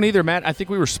I don't either, Matt. I think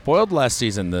we were spoiled last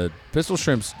season. The Pistol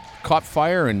Shrimps caught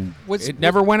fire and it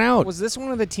never went out. Was this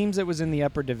one of the teams that was in the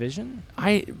upper division?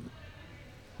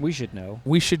 We should know.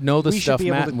 We should know the We stuff, should be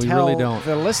able Matt, to and we tell really don't.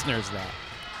 the listeners that.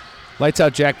 Lights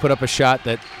Out Jack put up a shot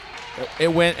that it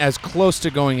went as close to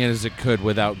going in as it could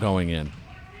without going in.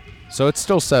 So it's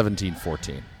still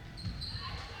 17-14.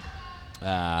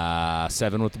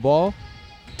 7 with the ball.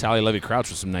 Tally Levy Crouch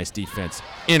with some nice defense.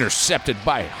 Intercepted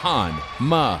by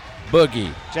Hanma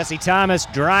Boogie. Jesse Thomas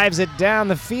drives it down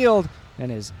the field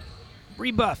and is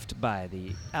rebuffed by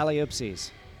the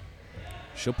Alley-Oopsies.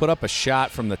 She'll put up a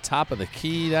shot from the top of the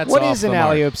key. That's What off is an the mark.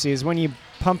 Alley-Oopsies? When you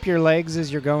pump your legs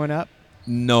as you're going up?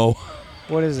 No.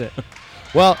 What is it?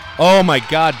 Well, oh my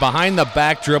God, behind the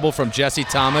back dribble from Jesse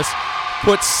Thomas,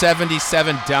 put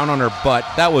 77 down on her butt.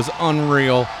 That was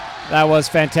unreal. That was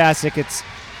fantastic. It's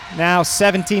now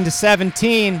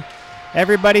 17-17.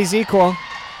 Everybody's equal.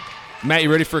 Matt,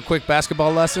 you ready for a quick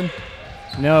basketball lesson?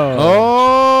 No.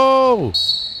 Oh!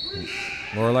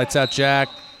 Laura Lights Out Jack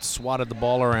swatted the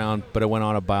ball around, but it went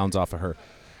on a bounds off of her.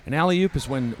 An alley-oop is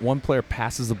when one player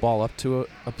passes the ball up to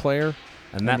a player,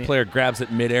 and that player grabs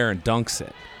it midair and dunks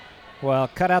it. Well,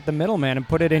 cut out the middleman and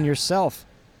put it in yourself.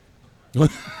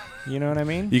 You know what I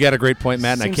mean? You got a great point,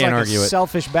 Matt, and Seems I can't like argue a it.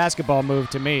 selfish basketball move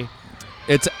to me.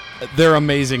 They're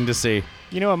amazing to see.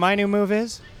 You know what my new move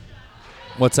is?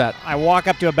 What's that? I walk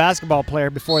up to a basketball player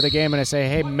before the game and I say,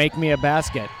 hey, make me a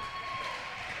basket.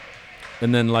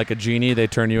 And then like a genie, they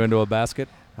turn you into a basket?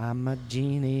 I'm a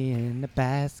genie in a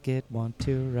basket, want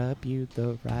to rub you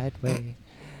the right way.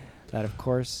 That, of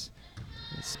course,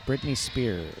 is Britney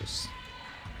Spears.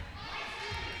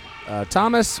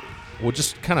 Thomas will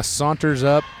just kind of saunters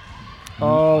up.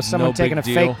 Oh, someone No taking a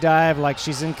big deal. fake dive like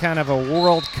she's in kind of a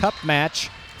World Cup match.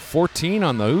 14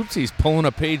 on the oopsies, pulling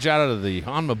a page out of the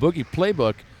Hanma Boogie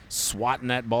playbook, swatting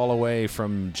that ball away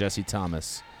from Jesse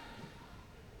Thomas.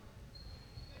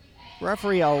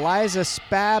 Referee Eliza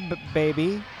Spab,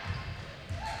 baby.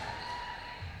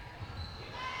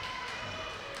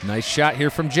 Nice shot here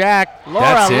from Jack. Laura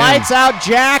That's in. Lights Out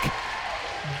Jack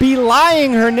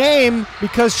belying her name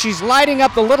because she's lighting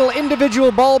up the little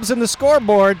individual bulbs in the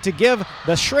scoreboard to give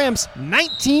the Shrimps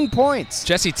 19 points.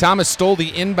 Jesse Thomas stole the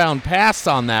inbound pass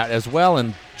on that as well,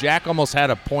 and Jack almost had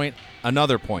a point,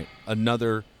 another point,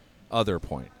 another other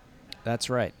point. That's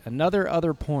right. Another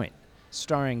other point,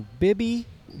 starring Bibby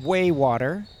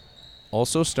Waywater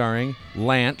Also starring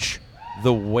Lanch,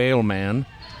 the Whaleman,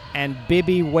 and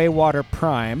Bibby Waywater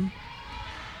Prime,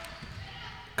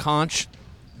 Conch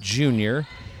Jr.,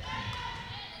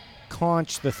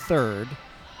 Conch the Third,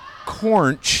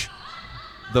 Cornch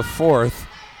the Fourth,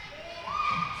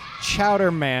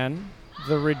 Chowderman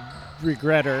the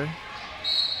Regretter,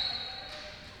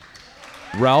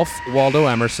 Ralph Waldo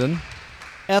Emerson,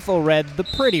 Ethelred the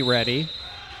Pretty Ready.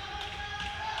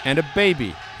 and a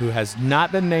baby who has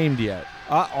not been named yet.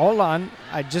 Hold on.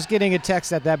 I'm just getting a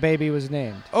text that baby was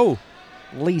named. Oh,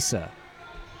 Lisa.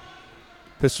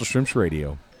 Pistol Shrimps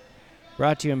Radio.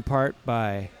 Brought to you in part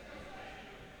by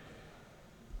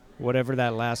whatever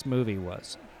that last movie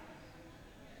was.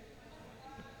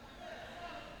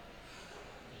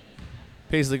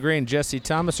 Paisley Gray and Jesse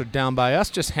Thomas are down by us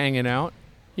just hanging out.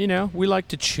 You know, we like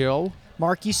to chill.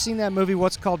 Mark, you seen that movie,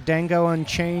 what's called Dango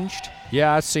Unchanged?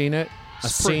 Yeah, I've seen it. I've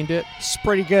seen it. It's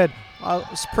pretty good.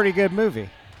 It's a pretty good movie.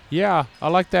 Yeah, I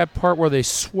like that part where they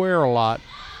swear a lot.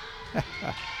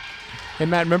 Hey,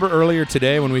 Matt, remember earlier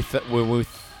today when we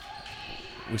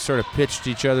sort of pitched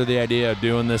each other the idea of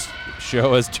doing this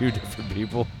show as two different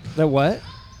people? The what?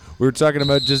 We were talking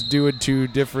about just doing two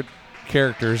different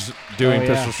characters doing Oh,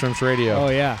 yeah. Pistol Shrimps Radio. Oh,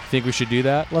 yeah. Think we should do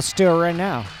that? Let's do it right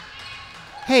now.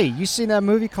 Hey, you seen that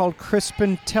movie called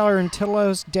Crispin Teller and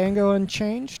Tillo's Dango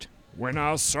Unchanged? When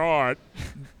I saw it,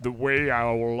 the way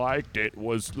I liked it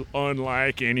was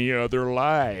unlike any other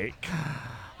like.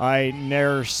 I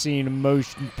never seen a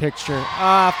motion picture.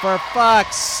 For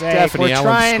fuck's sake. Stephanie We're Allen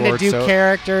trying to scored, do so-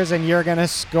 characters and you're going to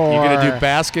score. You're going to do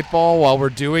basketball while we're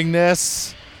doing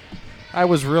this? I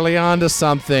was really onto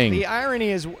something. The irony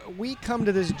is we come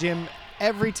to this gym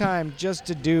every time just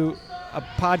to do a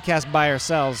podcast by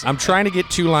ourselves. I'm trying to get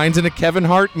 2 lines in a Kevin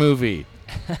Hart movie.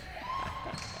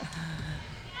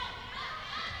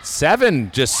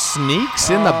 7 just sneaks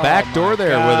in the back door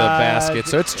there with a basket.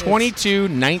 So it's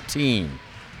 22-19.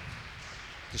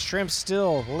 The Shrimps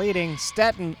still leading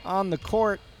Stetton on the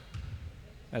court,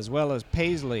 as well as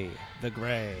Paisley, the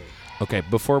Gray. Okay,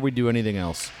 before we do anything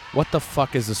else, what the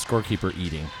fuck is the scorekeeper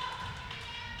eating?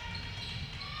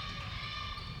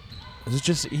 Is it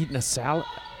just eating a salad?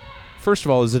 First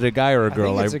of all, is it a guy or a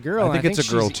girl? I think it's a girl. I think it's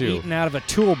a girl, she's too. eating out of a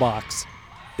toolbox.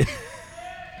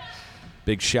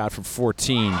 Big shot from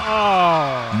 14.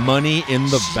 Oh. Money in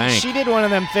the bank. She did one of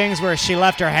them things where she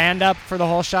left her hand up for the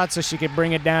whole shot so she could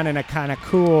bring it down in a kind of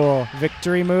cool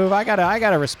victory move. I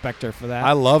gotta respect her for that.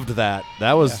 I loved that.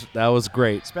 That was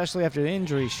great. Especially after the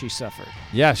injuries she suffered.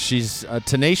 Yeah, she's a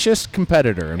tenacious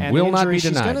competitor and will the not be injury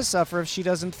she's denied. going to suffer if she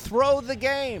doesn't throw the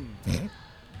game.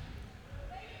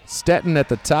 Stetton at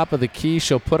the top of the key.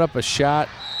 She'll put up a shot.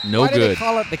 No Why do they good.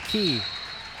 call it the key?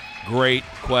 Great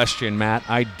question, Matt.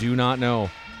 I do not know.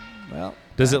 Well,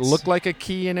 Does it that's- look like a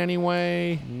key in any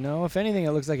way? No, if anything, it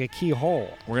looks like a keyhole.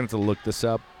 We're going to have to look this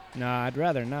up. No, I'd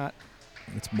rather not.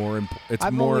 It's more it's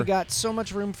I've more only got so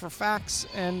much room for facts,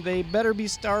 and they better be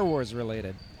Star Wars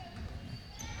related.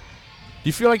 Do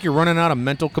you feel like you're running out of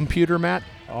mental computer, Matt?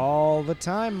 All the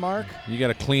time, Mark. You got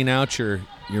to clean out your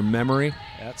memory,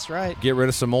 That's right. get rid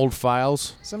of some old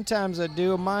files. Sometimes I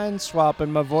do a mind swap,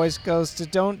 and my voice goes to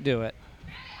don't do it.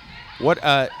 What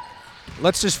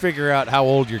let's just figure out how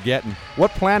old you're getting.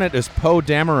 What planet is Poe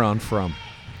Dameron from?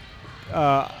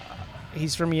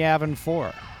 He's from Yavin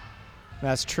 4.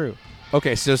 That's true.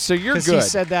 Okay, so you're Because good. he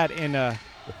said that in a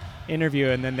interview,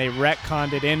 and then they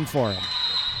retconned it in for him.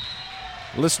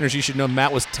 Listeners, you should know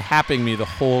Matt was tapping me the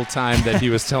whole time that he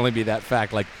was telling me that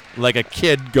fact, like a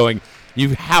kid going, "You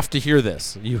have to hear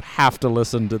this. You have to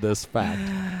listen to this fact."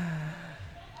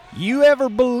 You ever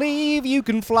believe you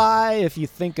can fly if you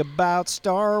think about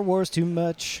Star Wars too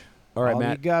much? All right, All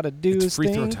Matt. you gotta do It's is free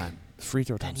throw think, time. Free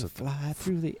throw time. and you fly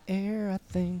through the air, I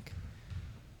think.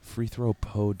 Free throw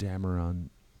Poe Dameron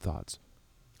thoughts.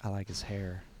 I like his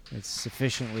hair. It's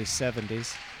sufficiently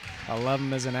 70s. I love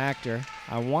him as an actor.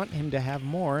 I want him to have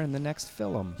more in the next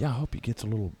film. Yeah, I hope he gets a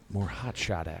little more hot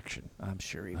shot action. I'm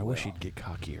sure he I will. wish he'd get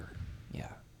cockier. Yeah,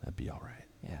 That'd be all right.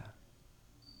 yeah.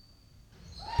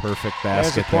 Perfect There's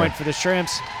basket a point there. for the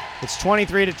Shrimps. It's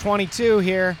 23-22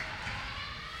 here.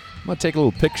 I'm going to take a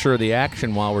little picture of the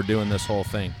action while we're doing this whole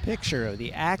thing. Picture of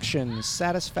the action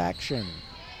satisfaction.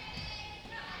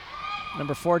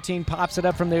 Number 14 pops it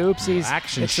up from the oopsies.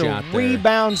 Action it's shot a there.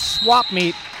 rebound swap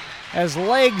meet as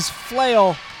legs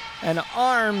flail an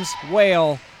arms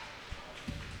whale.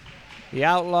 The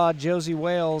outlaw Josie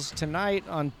Wales tonight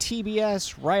on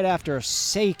TBS right after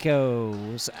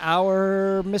Seiko's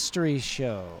Our Mystery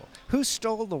Show. Who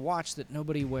stole the watch that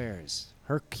nobody wears?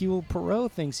 Hercule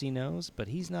Poirot thinks he knows, but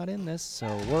he's not in this, so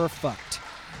we're fucked.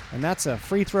 And that's a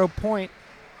free throw point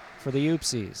for the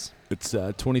Oopsies. It's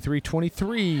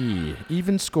 23-23.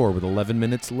 Even score with 11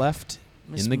 minutes left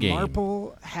Miss in the game.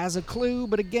 Marple has a clue,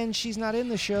 but again, she's not in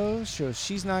the show, so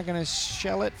she's not going to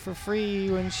shell it for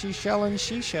free when she's shelling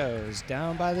she shows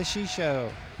down by the she show.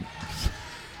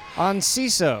 On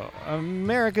CISO,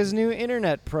 America's new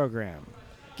internet program.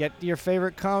 Get your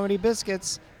favorite comedy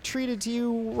biscuits treated to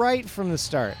you right from the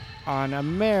start on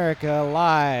America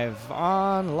Live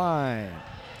Online.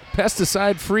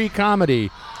 Pesticide-free comedy.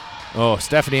 Oh,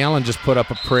 Stephanie Allen just put up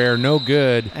a prayer. No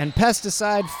good. And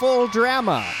pesticide full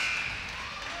drama.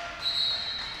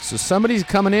 So somebody's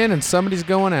coming in and somebody's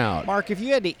going out. Mark, if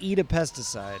you had to eat a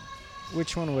pesticide,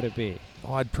 which one would it be?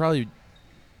 Oh,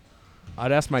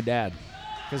 I'd ask my dad.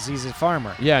 Because he's a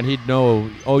farmer. Yeah, and he'd know,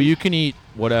 oh, you can eat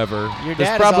whatever. Your There's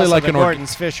dad probably is also like the an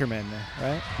Gordon's fisherman,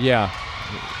 right? Yeah.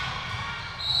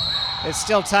 It's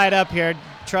still tied up here.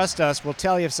 Trust us. We'll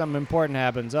tell you if something important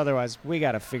happens. Otherwise, we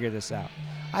got to figure this out.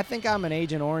 I think I'm an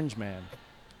Agent Orange man.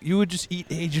 You would just eat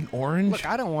Agent Orange? Look,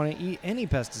 I don't want to eat any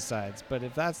pesticides, but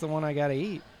if that's the one I got to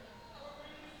eat,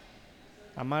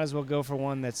 I might as well go for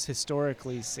one that's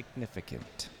historically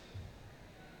significant.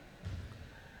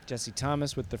 Jesse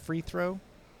Thomas with the free throw.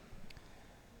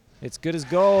 It's good as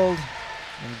gold,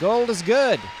 and gold is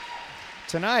good.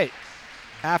 Tonight,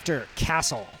 after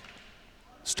Castle.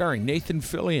 Starring Nathan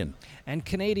Fillion. And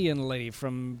Canadian lady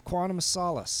from Quantum of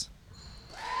Solace.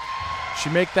 She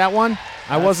make that one?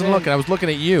 I That's wasn't in. looking. I was looking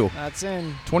at you. That's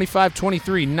in.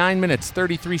 25-23, 9 minutes,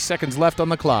 33 seconds left on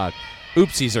the clock.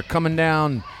 Oopsies are coming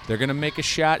down. They're going to make a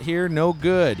shot here. No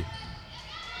good.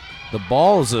 The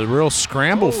ball is a real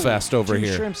scramble fest over two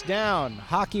here. Shrimps down.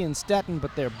 Hockey and Stetton,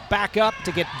 but they're back up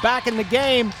to get back in the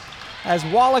game as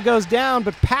Walla goes down,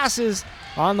 but passes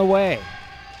on the way.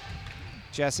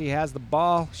 Jessie has the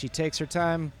ball. She takes her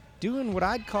time doing what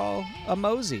I'd call a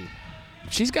mosey.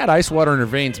 She's got ice water in her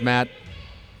veins, Matt.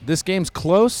 This game's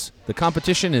close. The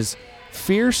competition is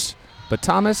fierce, but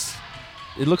Thomas,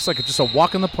 it looks like it's just a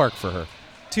walk in the park for her.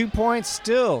 2 points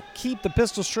still. Keep the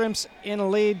Pistol Shrimps in a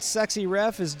lead. Sexy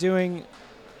Ref is doing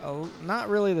not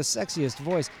really the sexiest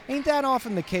voice. Ain't that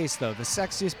often the case, though? The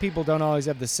sexiest people don't always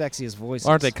have the sexiest voices.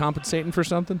 Aren't they compensating for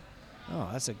something? Oh,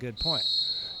 that's a good point.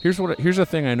 Here's a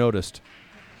thing I noticed.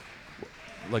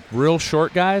 Like real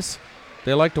short guys,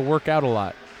 they like to work out a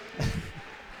lot.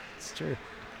 It's true.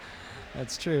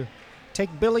 That's true.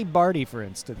 Take Billy Barty, for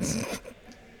instance.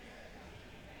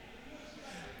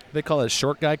 They call it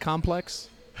short guy complex.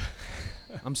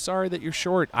 I'm sorry that you're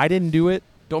short. I didn't do it.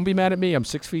 Don't be mad at me. I'm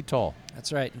 6 feet tall.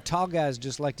 That's right. And tall guys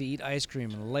just like to eat ice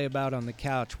cream and lay about on the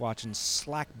couch watching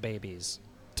Slack Babies.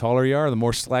 Taller you are, the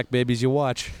more Slack Babies you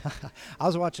watch. I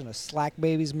was watching a Slack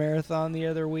Babies marathon the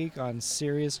other week on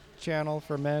Sirius Channel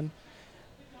for men.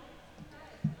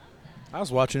 I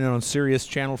was watching it on Sirius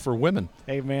Channel for women.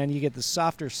 Hey, man, you get the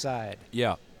softer side.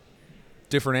 Yeah.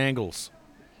 Different angles.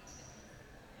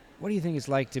 What do you think it's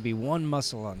like to be one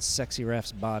muscle on Sexy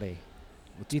Ref's body?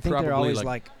 Do you think they're probably always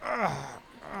like, I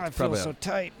feel probably so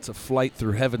tight? It's a flight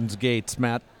through heaven's gates,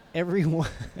 Matt. Every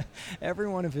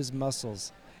one of his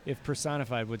muscles, if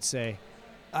personified, would say,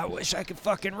 I wish I could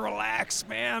fucking relax,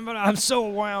 man, but I'm so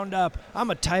wound up.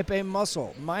 I'm a type A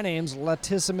muscle. My name's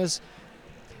Latissimus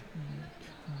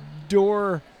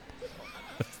Door.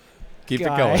 Keep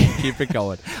Guy. it going. Keep it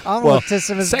going. I'm Well,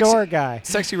 Latissimus sexy- Door guy.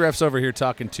 Sexy Ref's over here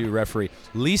talking to referee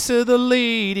Lisa, the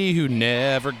lady who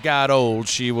never got old.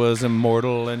 She was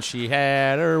immortal and she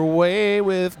had her way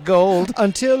with gold.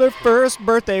 Until her first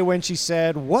birthday when she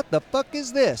said, what the fuck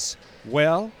is this?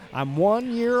 Well, I'm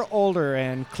 1 year older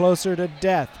and closer to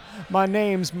death. My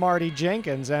name's Marty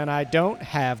Jenkins and I don't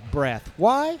have breath.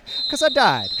 Why? 'Cause I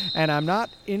died and I'm not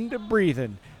into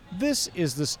breathing. This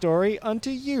is the story unto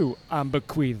you I'm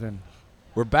bequeathing.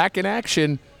 We're back in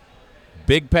action.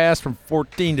 Big pass from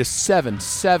 14 to 7.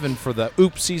 7 for the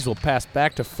Oopsies. Will pass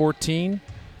back to 14.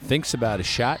 Thinks about a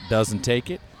shot. Doesn't take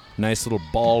it. Nice little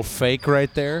ball fake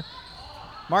right there.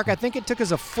 Mark, I think it took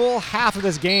us a full half of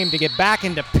this game to get back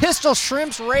into Pistol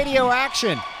Shrimps radio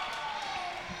action.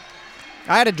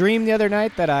 I had a dream the other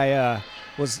night that I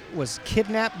was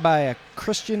kidnapped by a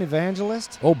Christian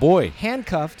evangelist, Oh, boy.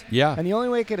 handcuffed. Yeah. And the only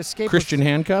way I could escape Christian was...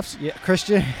 handcuffs? Yeah,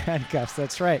 Christian handcuffs,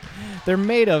 that's right. They're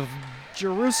made of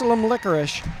Jerusalem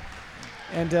licorice.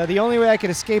 And the only way I could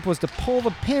escape was to pull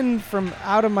the pin from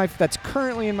out of my... that's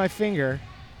currently in my finger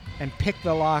and pick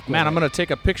the lock. Matt, with I'm it. going to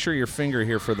take a picture of your finger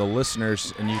here for the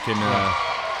listeners, and you can.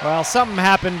 Well, something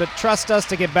happened, but trust us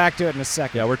to get back to it in a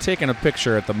second. Yeah, we're taking a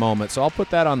picture at the moment, so I'll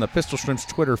put that on the Pistol Shrimps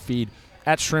Twitter feed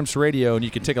at Shrimps Radio, and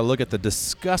you can take a look at the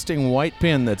disgusting white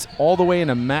pin that's all the way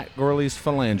into Matt Gorley's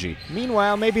phalange.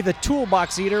 Meanwhile, maybe the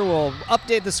toolbox eater will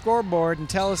update the scoreboard and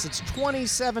tell us it's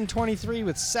 27-23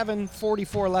 with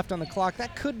 7:44 left on the clock.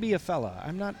 That could be a fella.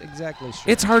 I'm not exactly sure.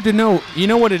 It's hard to know. You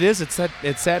know what it is? It's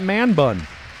that man bun.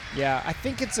 Yeah, I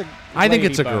think it's a I think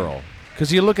it's a lady bun. girl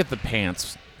because you look at the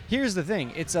pants. Here's the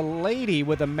thing. It's a lady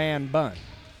with a man bun.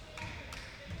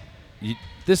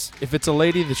 If it's a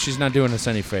lady, that she's not doing us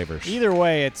any favors. Either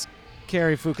way, it's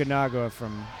Cary Fukunaga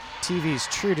from TV's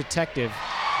True Detective.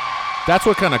 That's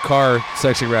what kind of car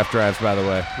Sexy Ref drives, by the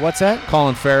way. What's that?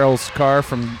 Colin Farrell's car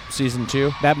from season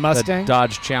 2. That Mustang? That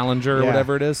Dodge Challenger or Yeah.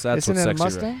 whatever it is. That's Isn't what it a Sexy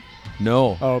Mustang? Ref.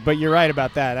 No, Oh, but you're right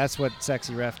about that. That's what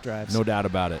Sexy Ref drives. no doubt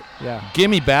about it. Yeah.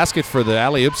 Gimme basket for the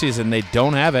alley-oopsies, and they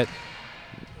don't have it.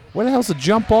 What the hell's a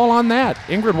jump ball on that?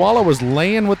 Ingrid Walla was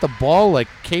laying with the ball like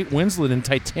Kate Winslet in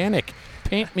Titanic.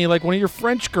 Paint me like one of your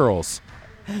French girls.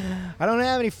 I don't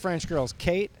have any French girls,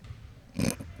 Kate.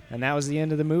 And that was the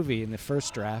end of the movie in the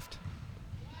first draft.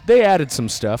 They added some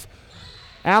stuff.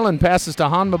 Allen passes to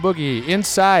Hanma Boogie.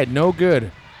 Inside, no good.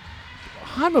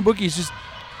 Hanma Boogie's just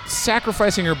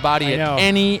sacrificing her body I at know.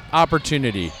 any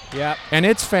opportunity. Yep. And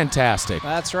it's fantastic.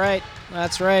 That's right.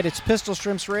 That's right. It's Pistol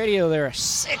Shrimps Radio. There are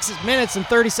 6 minutes and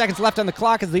 30 seconds left on the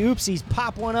clock as the Oopsies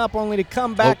pop one up only to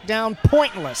come back down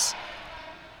pointless.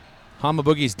 Hanma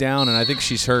Boogie's down, and I think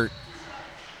she's hurt.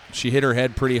 She hit her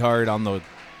head pretty hard on the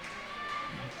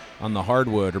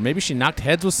hardwood, or maybe she knocked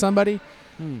heads with somebody.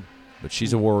 But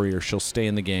she's a warrior. She'll stay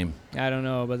in the game. I don't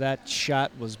know, but that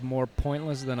shot was more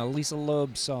pointless than a Lisa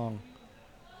Loeb song.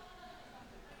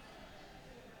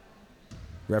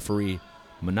 Referee,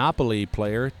 Monopoly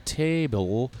player,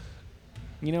 table.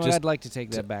 You know what? Just I'd like to take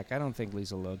that back. I don't think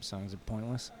Lisa Loeb songs are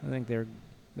pointless. I think they're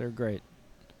great.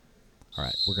 All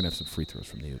right, we're going to have some free throws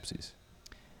from the Oopsies.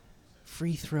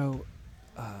 Free throw.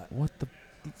 What the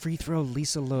free throw?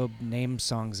 Lisa Loeb name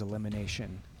songs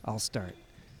elimination. I'll start.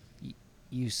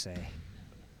 You say.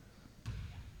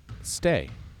 Stay.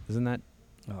 Isn't that?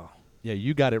 Oh. Yeah,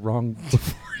 you got it wrong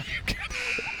before you got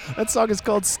it. That song is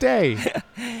called Stay.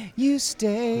 You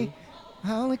stay.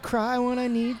 I only cry when I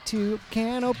need to.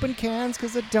 Can't open cans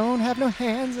because I don't have no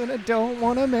hands and I don't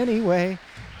want them anyway.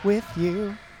 With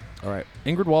you. All right,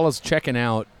 Ingrid Walla's checking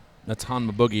out. That's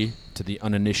Hanma Boogie to the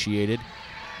uninitiated.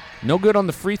 No good on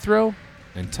the free throw,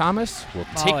 and Thomas will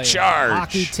take Molly charge.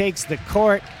 Hockey takes the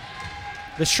court.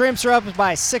 The Shrimps are up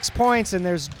by 6 points, and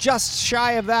there's just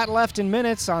shy of that left in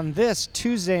minutes on this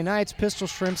Tuesday night's Pistol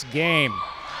Shrimps game.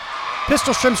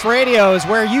 Pistol Shrimps Radio is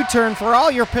where you turn for all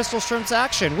your Pistol Shrimps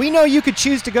action. We know you could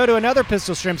choose to go to another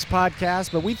Pistol Shrimps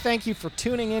podcast, but we thank you for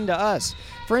tuning in to us.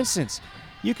 For instance,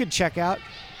 you could check out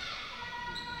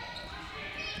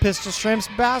Pistol Shrimps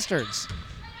Bastards.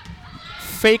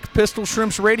 Fake Pistol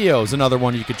Shrimps Radio is another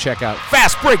one you could check out.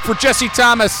 Fast break for Jesse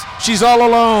Thomas. She's all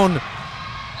alone.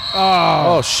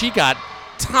 Oh, she got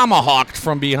tomahawked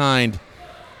from behind.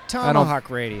 Tomahawk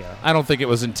Radio. I don't think it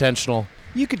was intentional.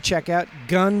 You could check out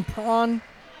Gun Prawn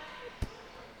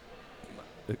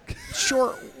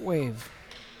Shortwave.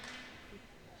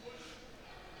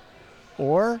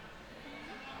 Or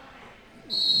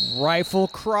Rifle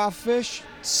Crawfish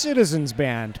Citizens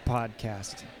Band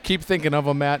podcast. Keep thinking of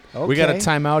them, Matt. We got a Okay.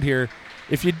 timeout here.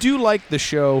 If you do like the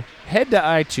show, head to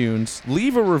iTunes,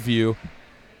 leave a review.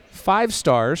 5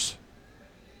 stars.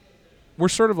 We're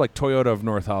sort of like Toyota of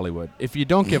North Hollywood. If you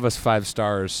don't give us 5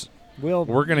 stars,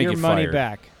 We're gonna your get money fired.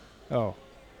 back. Oh,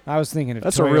 I was thinking of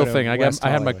that's Toyota a real thing. I West had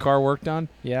my Hollywood. car worked on,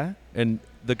 Yeah. and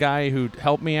the guy who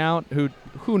helped me out,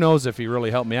 who knows if he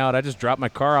really helped me out. I just dropped my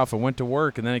car off and went to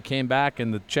work, and then it came back,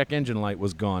 and the check engine light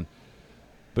was gone.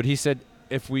 But he said,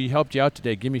 if we helped you out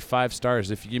today, give me 5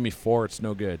 stars. If you give me 4, it's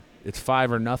no good. It's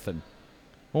 5 or nothing.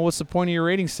 Well, what's the point of your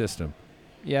rating system?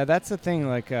 Yeah, that's the thing.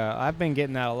 Like, I've been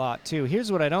getting that a lot too.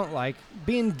 Here's what I don't like: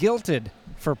 being guilted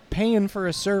for paying for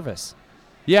a service.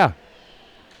 Yeah,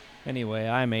 Anyway,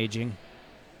 I'm aging.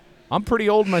 I'm pretty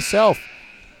old myself.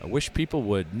 I wish people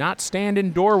would not stand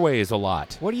in doorways a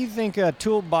lot. What do you think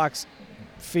Toolbox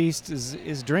Feast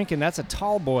is drinking? That's a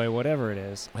tall boy, whatever it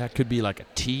is. That could be like a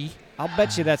tea. I'll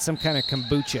bet you that's some kind of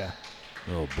kombucha.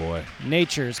 Oh, boy.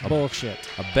 Nature's bullshit.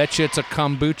 I bet you it's a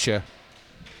kombucha.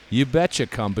 You betcha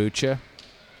kombucha.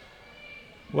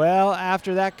 Well,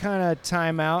 after that kind of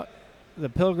timeout, the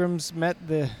Pilgrims met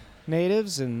the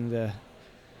natives, and the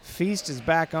feast is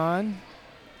back on.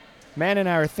 Man and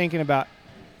I are thinking about,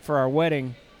 for our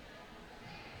wedding,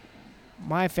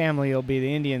 My family will be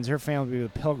the Indians. Her family will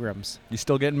be the Pilgrims. You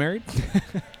still getting married?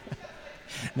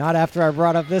 Not after I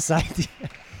brought up this idea.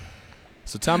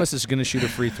 So Thomas is going to shoot a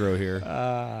free throw here.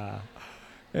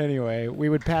 Anyway, we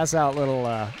would pass out little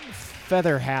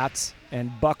feather hats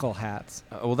and buckle hats.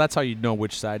 Well, that's how you know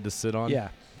which side to sit on. Yeah.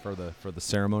 For the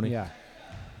ceremony. Yeah.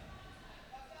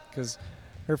 Because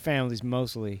her family's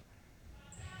mostly.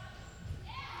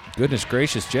 Goodness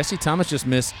gracious, Jesse Thomas just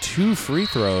missed 2 free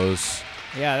throws.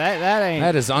 Yeah, that ain't.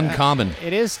 That is uncommon.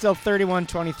 It is still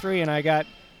 31-23, and I got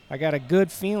a good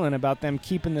feeling about them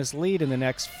keeping this lead in the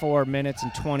next 4 minutes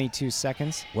and 22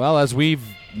 seconds. Well, as we've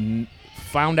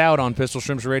found out on Pistol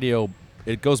Shrimps Radio,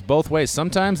 it goes both ways.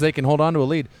 Sometimes they can hold on to a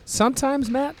lead. Sometimes,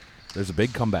 Matt, there's a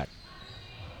big comeback.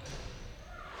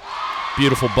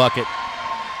 Beautiful bucket.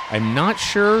 I'm not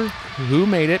sure who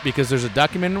made it because there's a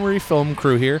documentary film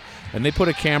crew here, and they put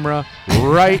a camera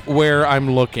right where I'm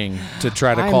looking to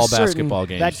try to call basketball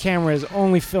games. That camera is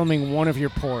only filming one of your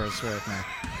pores right now.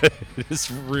 It's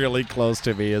really close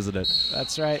to me, isn't it?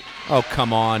 That's right. Oh,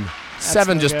 come on.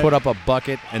 7 no just good. put up a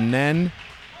bucket and then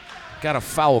got a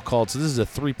foul called, so this is a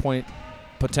 3-point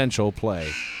potential play.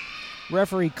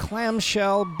 Referee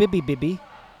Clamshell Bibby.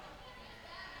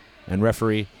 And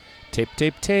referee, tape,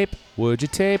 would you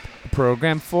tape a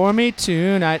program for me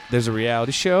tonight? There's a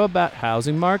reality show about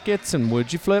housing markets, and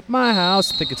would you flip my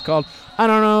house? I think it's called, I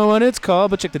don't know what it's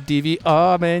called, but check the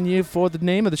DVR menu for the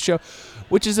name of the show,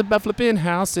 which is about flipping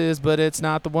houses, but it's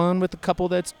not the one with the couple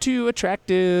that's too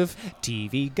attractive.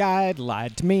 TV guide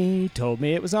lied to me, told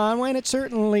me it was on when it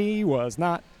certainly was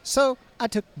not. So I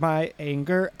took my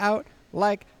anger out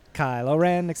like Kylo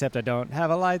Ren, except I don't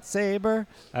have a lightsaber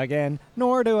again,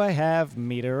 nor do I have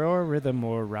meter or rhythm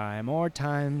or rhyme or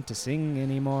time to sing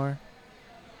anymore.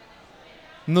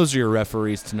 And those are your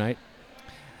referees tonight.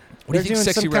 What They're do you think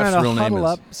doing Sexy some kind Ref's of real name huddle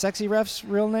is? up. Sexy Ref's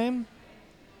real name?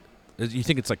 You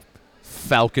think it's like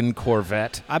Falcon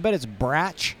Corvette? I bet it's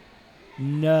Bratch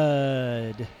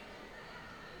Nud.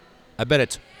 I bet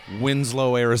it's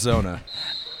Winslow, Arizona.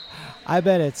 I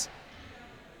bet it's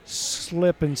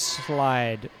Slip and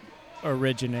Slide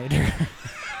Originator.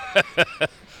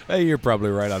 Hey, you're probably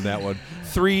right on that one.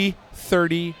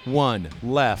 3:31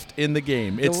 left in the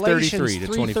game. It's Galatians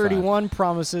 33-25. 3:31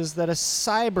 promises that a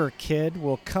cyber kid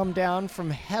will come down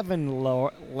from heaven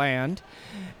land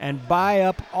and buy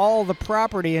up all the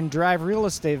property and drive real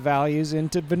estate values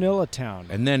into Vanilla Town.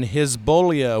 And then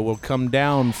Hezbollah will come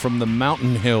down from the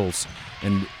mountain hills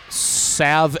and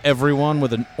salve everyone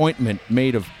with an ointment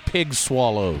made of pig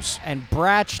swallows. And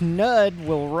Bratch Nud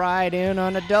will ride in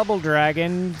on a double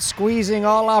dragon, squeezing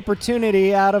all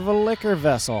opportunity out of a liquor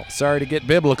vessel. Sorry to get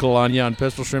biblical on you on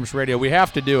Pistol Shrimps Radio. We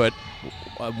have to do it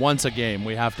once a game.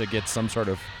 We have to get some sort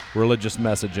of religious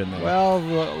message in there. Well,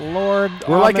 the Lord...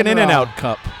 We're like an Amen-Ra. In-N-Out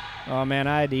cup. Oh, man,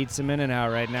 I'd eat some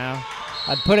In-N-Out right now.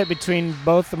 I'd put it between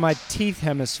both of my teeth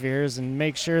hemispheres and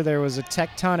make sure there was a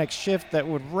tectonic shift that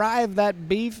would rive that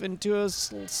beef into a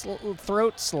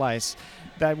throat slice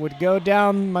that would go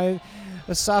down my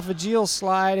esophageal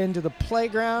slide into the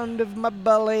playground of my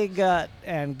belly gut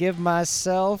and give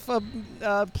myself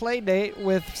a play date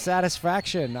with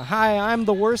satisfaction. Hi, I'm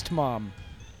the worst mom.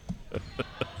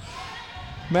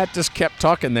 Matt just kept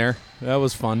talking there. That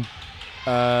was fun.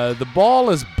 The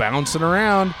ball is bouncing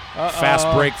around. Fast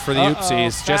break for the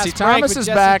Oopsies. Jesse Thomas is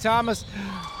back. Thomas.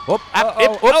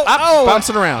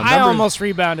 Bouncing around. I almost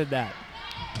rebounded that.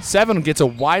 7 gets a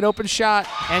wide open shot.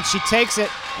 And she takes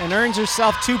it and earns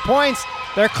herself 2 points.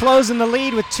 They're closing the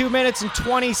lead with 2 minutes and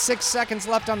 26 seconds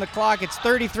left on the clock. It's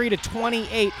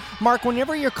 33-28. Mark,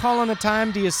 whenever you're calling the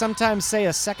time, do you sometimes say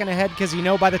a second ahead because you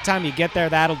know by the time you get there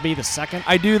that'll be the second?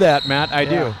 I do that, Matt. I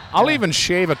do. Yeah. I'll even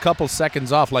shave a couple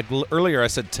seconds off. Like earlier I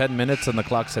said 10 minutes and the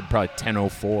clock said probably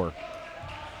 10:04.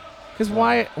 Because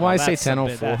why say that's a bit-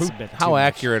 10:04? that's a bit How too much.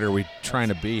 accurate are we trying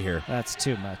to be here? That's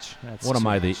too much. What am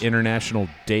I, the international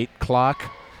date clock?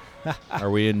 Are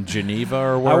we in Geneva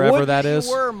or I wherever would that you is?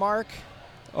 were, Mark.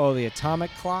 Oh, the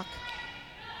atomic clock?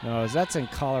 No, that's in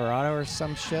Colorado or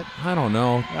some shit. I don't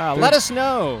know. Let us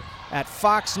know at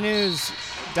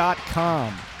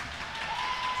foxnews.com.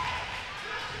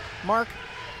 Mark,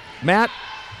 Matt,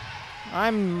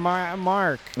 I'm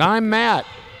Mark. I'm Matt.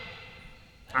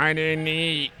 I didn't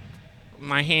eat.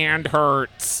 My hand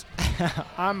hurts.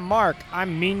 I'm Mark.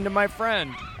 I'm mean to my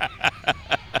friend.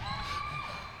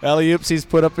 Oopsies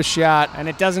put up a shot. And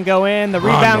it doesn't go in. The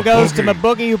rebound goes to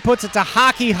Maboogie, who puts it to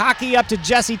Hockey. Hockey up to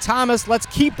Jesse Thomas. Let's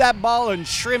keep that ball in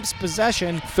Shrimp's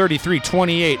possession.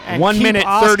 33-28. And 1 keep minute,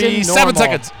 Austin 37 normal.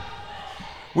 seconds.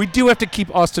 We do have to keep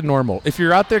Austin normal. If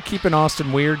you're out there keeping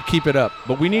Austin weird, keep it up.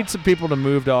 But we need some people to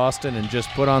move to Austin and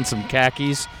just put on some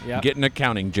khakis and Yep. get an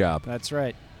accounting job. That's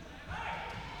right.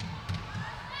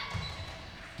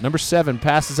 Number 7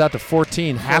 passes out to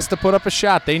 14. Has to put up a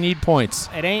shot. They need points.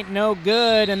 It ain't no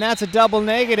good, and that's a double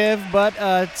negative, but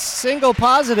a single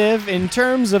positive in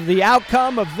terms of the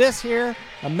outcome of this here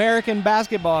American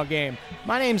basketball game.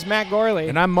 My name's Matt Gorley.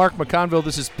 And I'm Mark McConville.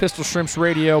 This is Pistol Shrimps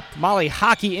Radio. Molly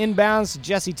Hockey inbounds to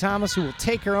Jesse Thomas, who will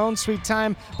take her own sweet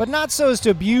time, but not so as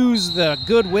to abuse the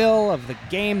goodwill of the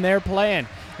game they're playing.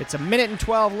 It's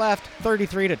 1:12 left,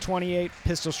 33-28.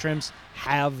 Pistol Shrimps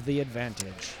have the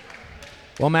advantage.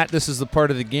 Well, Matt, this is the part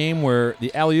of the game where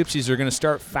the alley-oopsies are going to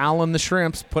start fouling the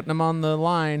Shrimps, putting them on the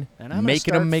line, And I'm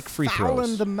making them make free fouling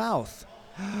throws. the mouth.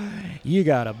 You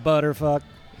got a butterfuck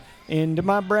into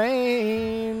my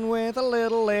brain with a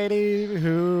little lady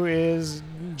who is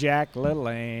Jack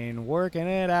LaLanne working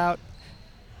it out.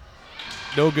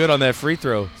 No good on that free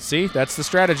throw. See, that's the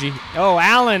strategy. Oh,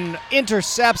 Allen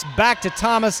intercepts back to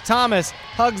Thomas. Thomas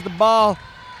hugs the ball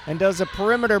and does a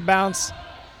perimeter bounce.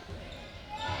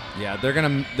 Yeah, they're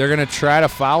gonna try to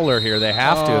foul her here. They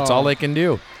have to. It's all they can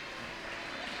do.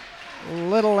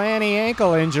 Little Annie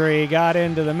ankle injury got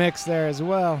into the mix there as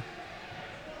well.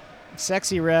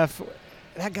 Sexy ref,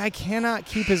 that guy cannot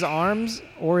keep his arms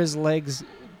or his legs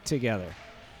together.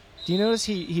 Do you notice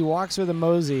he walks with a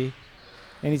mosey,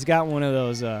 and he's got one of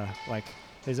those, like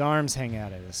his arms hang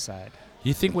out at his side.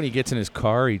 You think when he gets in his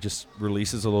car, he just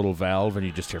releases a little valve and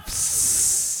you just hear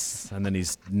and then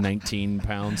he's 19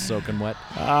 pounds soaking wet?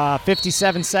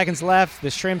 57 seconds left.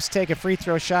 The Shrimps take a free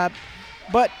throw shot,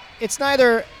 but it's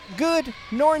neither good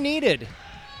nor needed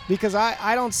because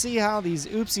I don't see how these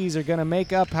oopsies are going to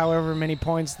make up however many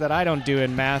points that I don't do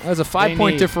in math. There's a they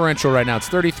 5-point need. differential right now. It's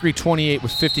 33-28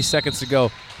 with 50 seconds to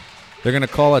go. They're going to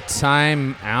call a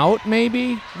timeout,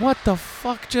 maybe? What the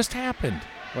fuck just happened?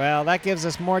 Well, that gives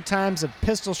us more times of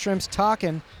Pistol Shrimps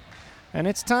talking, and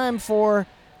it's time for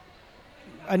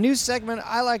a new segment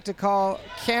I like to call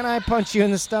Can I Punch You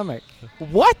in the Stomach?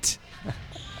 What?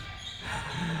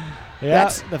 Yeah,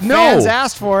 That's- the no. fans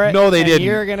asked for it. No, they and didn't.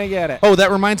 You're going to get it. Oh, that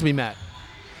reminds me, Matt.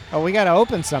 Oh, we got to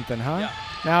open something, huh? Yeah.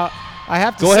 Now, I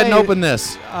have to Go ahead say, and open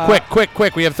this.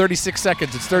 Quick. We have 36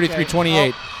 seconds. It's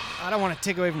 33-28. Oh, I don't want to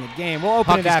take away from the game. We'll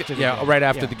open it after the game. right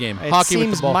after the game. It Hockey with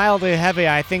the seems ball. mildly heavy.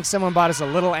 I think someone bought us a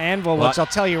little anvil, What? which I'll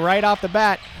tell you right off the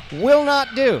bat, will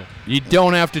not do. You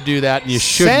don't have to do that, and you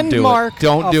shouldn't Send do Mark it.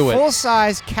 Don't do a it.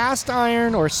 full-size cast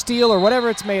iron or steel or whatever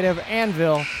it's made of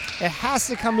anvil. It has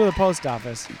to come to the post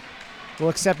office. We'll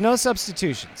accept no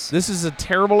substitutions. This is a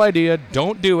terrible idea.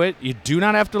 Don't do it. You do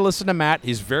not have to listen to Matt.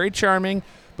 He's very charming,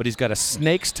 but he's got a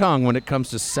snake's tongue when it comes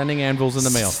to sending anvils in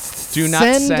the mail. Do not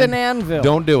send an anvil.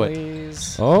 Don't do it.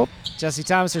 Please. Oh, Jesse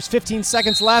Thomas, there's 15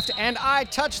 seconds left, and I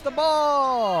touched the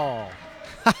ball.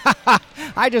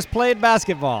 I just played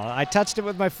basketball. I touched it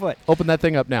with my foot. open that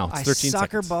thing up now. It's I 13 soccer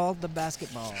seconds. balled the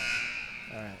basketball.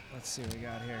 All right, let's see what we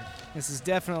got here. This is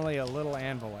definitely a little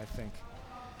anvil, I think.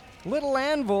 Little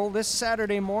Anvil this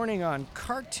Saturday morning on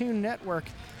Cartoon Network.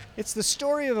 It's the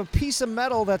story of a piece of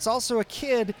metal that's also a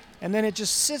kid, and then it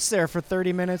just sits there for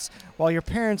 30 minutes while your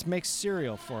parents make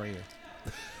cereal for you.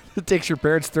 It takes your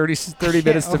parents 30 can't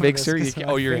minutes to open make this sure you 'cause can.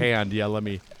 I Oh, your think- hand. Yeah, let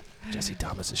me. Jesse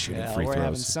Thomas is shooting Yeah, free we're throws.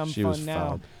 having some She was fun now,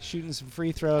 fouled. shooting some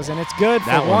free throws, and it's good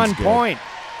That for one's 1 good. point.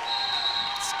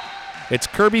 It's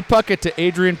Kirby Puckett to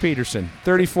Adrian Peterson,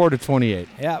 34-28.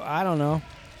 Yeah, I don't know.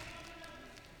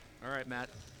 All right, Matt.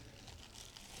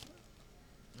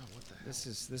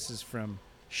 This is from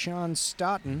Sean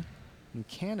Stoughton in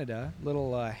Canada.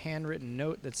 Little handwritten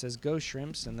note that says "Go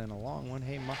Shrimps" and then a long one.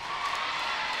 Hey,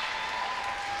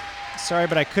 sorry,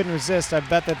 but I couldn't resist. I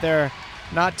bet that there are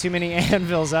not too many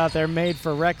anvils out there made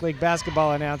for rec league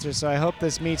basketball announcers. So I hope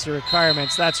this meets your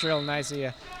requirements. That's real nice of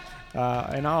you.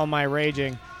 And all my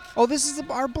raging. Oh, this is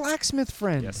our blacksmith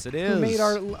friend. Yes, it Who made is.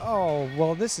 our? Oh,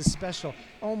 well, this is special.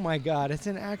 Oh my God, it's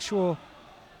an actual.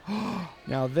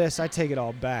 Now this, I take it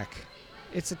all back.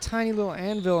 It's a tiny little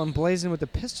anvil emblazoned with the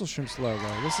Pistol Shrimps logo.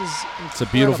 This is It's a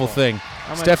beautiful incredible. thing.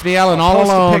 I'm gonna- Stephanie Allen I'll all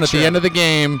post a alone at picture. the end of the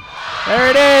game. There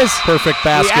it is. Perfect The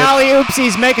basket. alley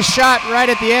oopsies make a shot right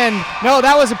at the end. No,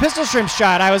 that was a Pistol Shrimps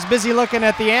shot. I was busy looking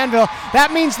at the anvil.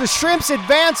 That means the Shrimps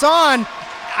advance on,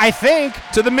 I think.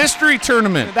 To the mystery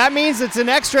tournament. That means it's an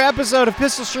extra episode of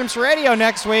Pistol Shrimps Radio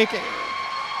next week.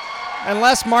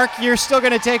 Unless, Mark, you're still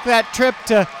going to take that trip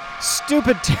to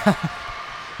Stupid Town.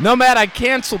 No, Matt, I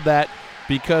canceled that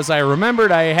because I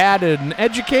remembered I had an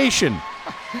education.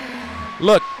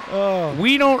 Look,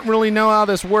 we don't really know how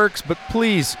this works, but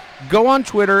please go on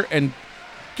Twitter and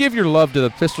give your love to the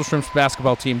Pistol Shrimps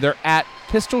basketball team. They're at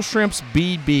Pistol Shrimps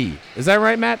BB. Is that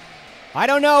right, Matt? I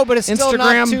don't know, but it's still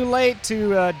not Instagram. too late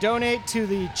to donate to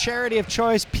the charity of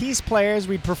choice, Peace Players.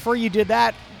 We'd prefer you did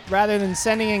that rather than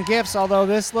sending in gifts, although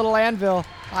this little anvil,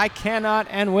 I cannot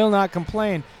and will not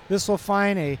complain. this will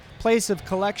find a place of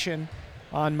collection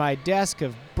on my desk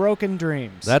of broken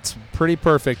dreams. That's pretty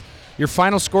perfect. Your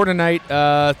final score tonight,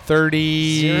 30...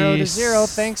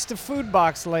 0-0, thanks to Food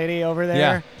Box Lady over there.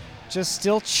 Yeah. Just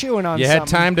still chewing on You something. had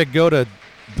time to go to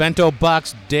Bento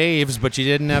Box Dave's, but you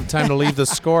didn't have time to leave the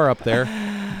score up there.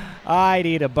 I'd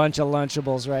eat a bunch of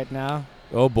Lunchables right now.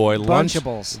 Oh, boy.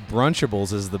 Bunchables.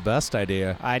 Brunchables is the best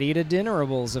idea. I'd eat a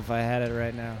Dinnerables if I had it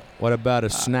right now. What about a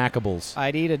Snackables?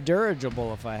 I'd eat a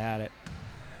Dirigible if I had it.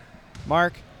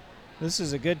 Mark, this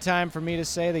is a good time for me to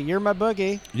say that you're my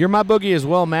boogie. You're my boogie as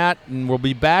well, Matt, and we'll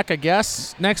be back, I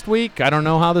guess, next week. I don't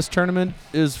know how this tournament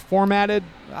is formatted.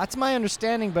 That's my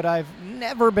understanding, but I've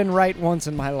never been right once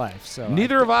in my life. So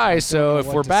Neither have I, so know if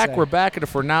what we're to back, say. we're back, and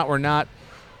if we're not, we're not.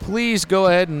 Please go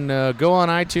ahead and go on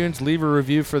iTunes, leave a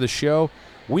review for the show.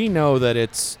 We know that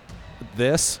it's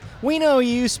this. We know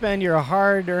you spend your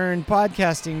hard-earned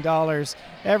podcasting dollars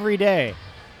every day.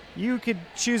 You could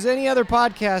choose any other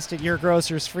podcast at your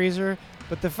grocer's freezer,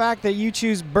 but the fact that you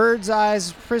choose Bird's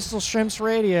Eyes Crystal Shrimps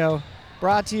Radio,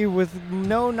 brought to you with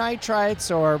no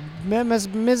nitrites or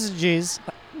messages,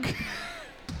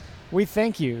 we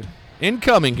thank you.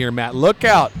 Incoming here, Matt. Look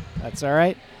out. That's all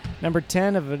right. Number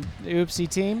 10 of an oopsie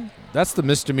team. That's the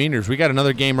misdemeanors. We got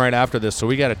another game right after this, so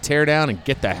we got to tear down and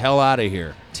get the hell out of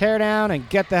here. Tear down and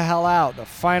get the hell out. The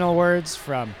final words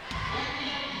from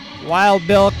Wild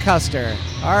Bill Custer.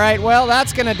 All right, well,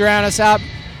 that's going to drown us out.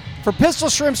 For Pistol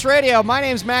Shrimps Radio, my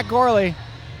name's Matt Gorley.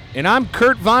 And I'm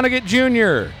Kurt Vonnegut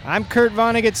Jr. I'm Kurt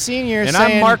Vonnegut Sr. And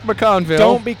saying, I'm Mark McConville.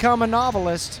 don't become a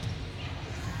novelist.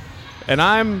 And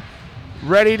I'm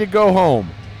ready to go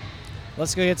home.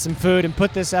 Let's go get some food and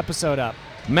put this episode up.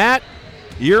 Matt,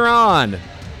 you're on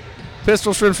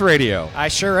Pistol Shrimps Radio. I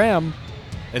sure am.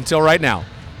 Until right now.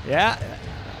 Yeah.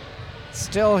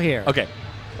 Still here. Okay.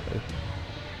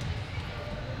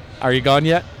 Are you gone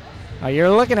yet?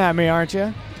 You're looking at me, aren't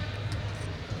you?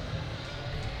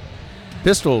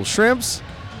 Pistol Shrimps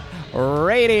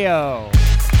Radio.